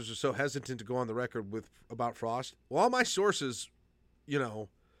think sources are so hesitant to go on the record about Frost? Well, all my sources,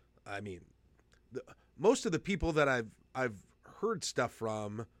 most of the people that I've heard stuff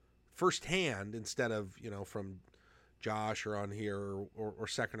from firsthand instead of from Josh or on here or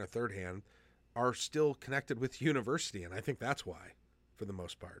second or third hand are still connected with university, and I think that's why, for the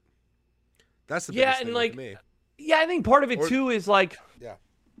most part. That's the biggest thing to me. Yeah, I think part of it too is like,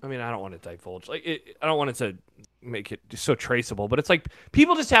 I mean, I don't want to divulge. I don't want it to make it so traceable, but it's like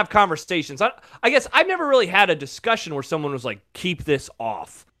people just have conversations. I guess I've never really had a discussion where someone was like, "Keep this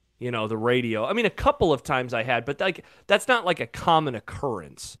off," the radio. I mean, a couple of times I had, but like that's not like a common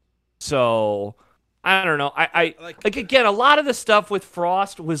occurrence. So. I don't know. I again, a lot of the stuff with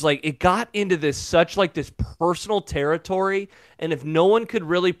Frost was like it got into this personal territory, and if no one could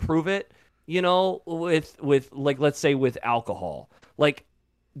really prove it, with like let's say with alcohol, like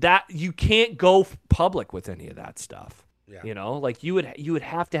that you can't go public with any of that stuff. Yeah. Like you would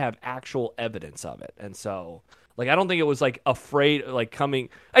have to have actual evidence of it, and so like I don't think it was like afraid like coming.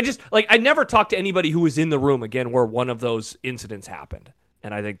 I never talked to anybody who was in the room again where one of those incidents happened.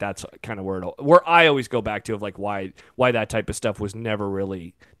 And I think that's kind of where I always go back to of like why that type of stuff was never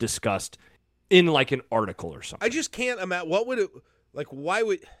really discussed in like an article or something. I just can't imagine what would it like. Why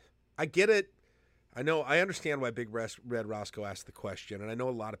would I get it? I understand why Big Red Roscoe asked the question, and I know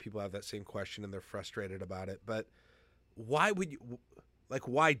a lot of people have that same question and they're frustrated about it. But why would you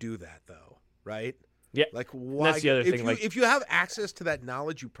why do that though? Right? Yeah. Like why? That's the other thing. If you have access to that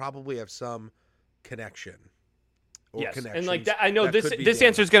knowledge, you probably have some connection. Yes, and like that, I know this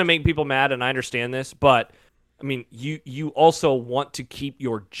answer is going to make people mad, and I understand this, but I mean, you also want to keep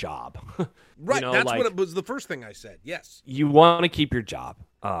your job, right? That's what it was. The first thing I said. Yes, you want to keep your job.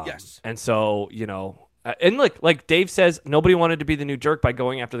 Yes, and so and like Dave says, nobody wanted to be the new jerk by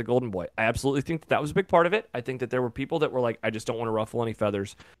going after the Golden Boy. I absolutely think that was a big part of it. I think that there were people that were like, I just don't want to ruffle any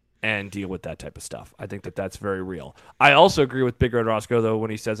feathers and deal with that type of stuff. I think that that's very real. I also agree with Big Red Roscoe, though, when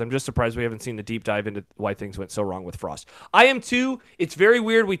he says, I'm just surprised we haven't seen the deep dive into why things went so wrong with Frost. I am, too. It's very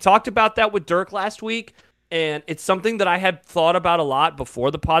weird. We talked about that with Dirk last week, and it's something that I had thought about a lot before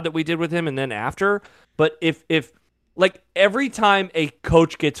the pod that we did with him and then after. But if like, every time a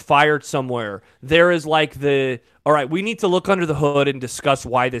coach gets fired somewhere, there is like all right, we need to look under the hood and discuss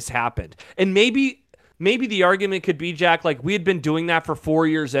why this happened. And maybe the argument could be, Jack, like we had been doing that for 4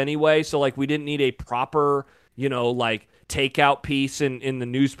 years anyway, so like we didn't need a proper, like takeout piece in the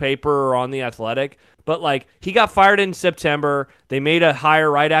newspaper or on The Athletic. But like he got fired in September. They made a hire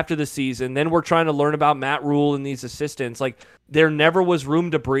right after the season. Then we're trying to learn about Matt Rule and these assistants. Like there never was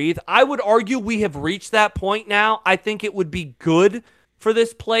room to breathe. I would argue we have reached that point now. I think it would be good for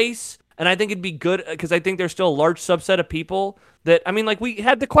this place. And I think it'd be good because I think there's still a large subset of people that, I mean, like we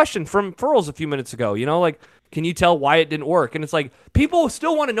had the question from Furls a few minutes ago, like, can you tell why it didn't work? And it's like, people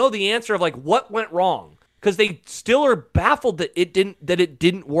still want to know the answer of like what went wrong because they still are baffled that it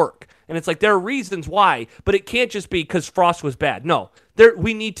didn't work. And it's like, there are reasons why, but it can't just be because Frost was bad. No,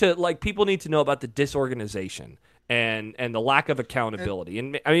 we need to, like, people need to know about the disorganization and the lack of accountability.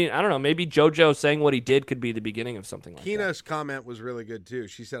 And I mean, I don't know, maybe JoJo saying what he did could be the beginning of something like that. Kina's comment was really good, too.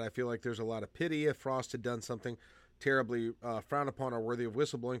 She said, I feel like there's a lot of pity. If Frost had done something terribly frowned upon or worthy of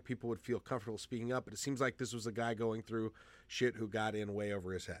whistleblowing, people would feel comfortable speaking up. But it seems like this was a guy going through shit who got in way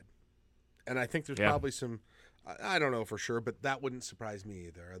over his head. And I think there's probably some I don't know for sure, but that wouldn't surprise me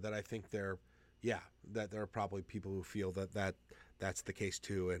either. That I think that there are probably people who feel that's the case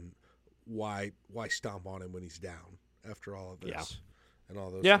too, and why stomp on him when he's down after all of this and all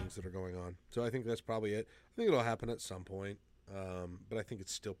those things that are going on. So I think that's probably it. I think it'll happen at some point, but I think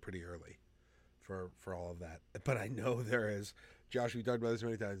it's still pretty early for all of that. But I know there is, Josh, we talked about this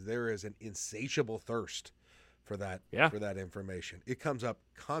many times, there is an insatiable thirst for that information. It comes up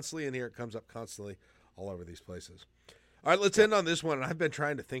constantly in here. It comes up constantly all over these places. All right, let's end on this one. And I've been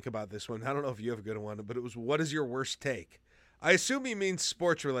trying to think about this one. I don't know if you have a good one, but it was, what is your worst take? I assume he means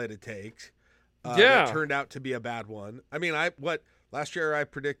sports-related takes. That turned out to be a bad one. I mean, last year I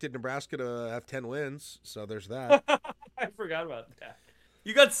predicted Nebraska to have 10 wins, so there's that. I forgot about that.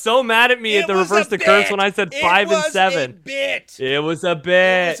 You got so mad at me at the reverse the curse when I said 5 and 7. It was a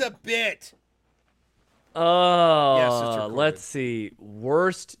bit. Oh, yes, let's see.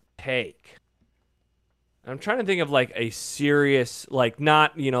 Worst take. I'm trying to think of like a serious, like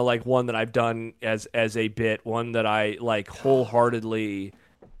not, like one that I've done as a bit, one that I like wholeheartedly.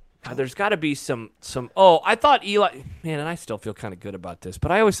 God, there's got to be some. Oh, I thought Eli, man, and I still feel kind of good about this,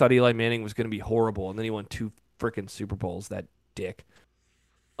 but I always thought Eli Manning was going to be horrible, and then he won 2 freaking Super Bowls. That dick.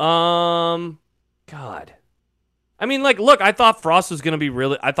 God. I mean, like, look, I thought Frost was going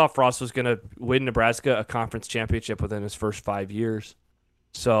to win Nebraska a conference championship within his first 5 years.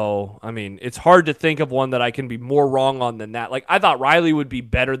 So, I mean, it's hard to think of one that I can be more wrong on than that. Like, I thought Riley would be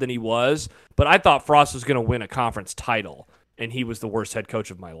better than he was, but I thought Frost was going to win a conference title, and he was the worst head coach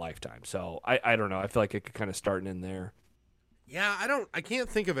of my lifetime. So, I don't know. I feel like it could kind of start in there. Yeah, I can't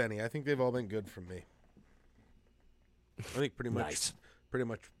think of any. I think they've all been good for me. I think pretty much, nice. pretty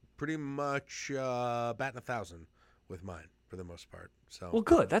much batting 1,000 with mine for the most part. So well,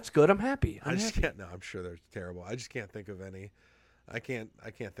 good. That's good. I'm happy. I just can't. No, I'm sure they're terrible. I just can't think of any. I can't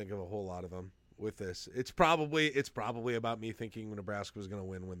think of a whole lot of them with this. It's probably about me thinking Nebraska was going to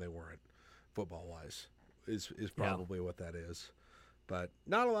win when they weren't, football wise, is probably what that is. But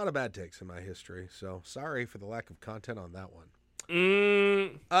not a lot of bad takes in my history. So sorry for the lack of content on that one.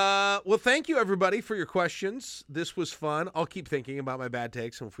 Well, thank you everybody for your questions. This was fun. I'll keep thinking about my bad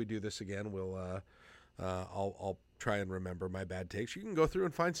takes, and if we do this again, I'll try and remember my bad takes. You can go through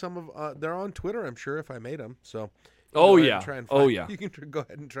and find some of they're on Twitter, I'm sure, if I made them. So you can go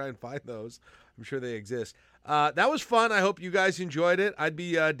ahead and try and find those. I'm sure they exist. That was fun. I hope you guys enjoyed it. I'd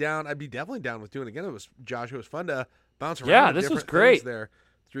be definitely down with doing it again. It was fun to bounce around. Yeah, this was great there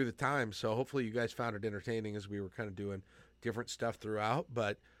through the time. So hopefully you guys found it entertaining as we were kind of doing different stuff throughout,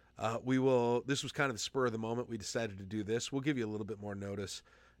 but this was kind of the spur of the moment. We decided to do this. We'll give you a little bit more notice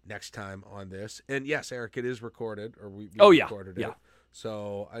next time on this. And yes, Eric, it is recorded, or we recorded it.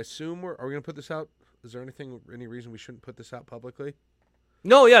 So I assume are we going to put this out? Is there any reason we shouldn't put this out publicly?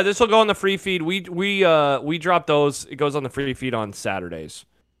 No, yeah, this will go on the free feed. We drop those. It goes on the free feed on Saturdays.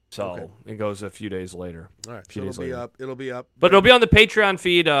 So It goes a few days later. All right, so it'll be up. But it'll be on the Patreon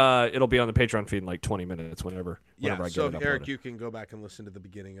feed. It'll be on the Patreon feed in like 20 minutes whenever I get it uploaded. Eric, you can go back and listen to the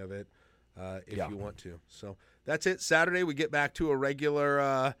beginning of it if you want to. So that's it. Saturday we get back to a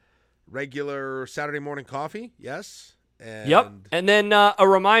regular Saturday morning coffee. Yes. Yep. And then a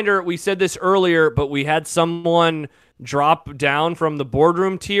reminder, we said this earlier, but we had someone drop down from the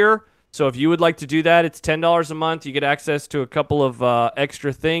boardroom tier. So if you would like to do that, it's $10 a month. You get access to a couple of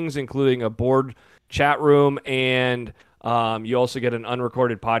extra things, including a board chat room, and you also get an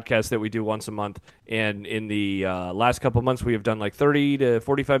unrecorded podcast that we do once a month. And in the last couple of months, we have done like 30 to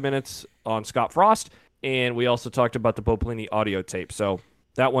 45 minutes on Scott Frost, and we also talked about the Bo Pelini audio tape. So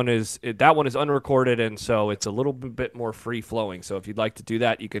that one is unrecorded, and so it's a little bit more free-flowing. So if you'd like to do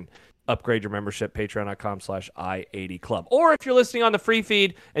that, you can upgrade your membership, patreon.com/I80club. Or if you're listening on the free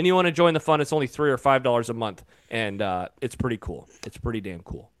feed and you want to join the fun, it's only $3 or $5 a month, and it's pretty cool. It's pretty damn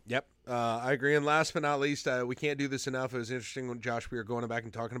cool. Yep, I agree. And last but not least, we can't do this enough. It was interesting when, Josh, we were going back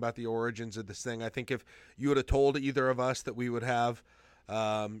and talking about the origins of this thing. I think if you would have told either of us that we would have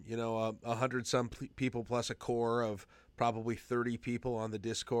 100-some people plus a core of probably 30 people on the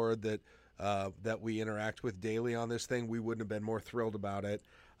Discord that we interact with daily on this thing, we wouldn't have been more thrilled about it.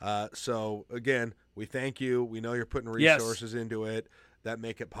 So, again, we thank you. We know you're putting resources into it that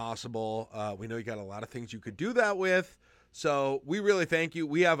make it possible. We know you got a lot of things you could do that with. So we really thank you.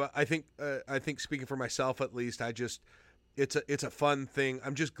 We have I think speaking for myself at least, it's a fun thing.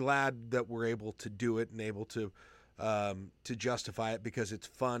 I'm just glad that we're able to do it and able to justify it because it's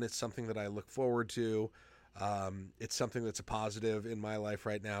fun. It's something that I look forward to. It's something that's a positive in my life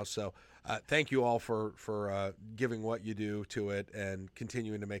right now. So thank you all for giving what you do to it and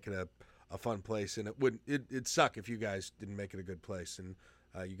continuing to make it a fun place. And it'd suck if you guys didn't make it a good place. And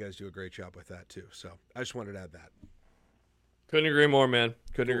You guys do a great job with that too. So I just wanted to add that. Couldn't agree more, man.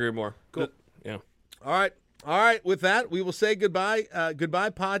 Couldn't agree more. Cool. Yeah. All right. With that, we will say goodbye. Goodbye,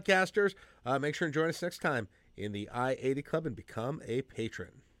 podcasters. Make sure and join us next time in the I-80 Club and become a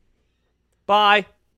patron. Bye.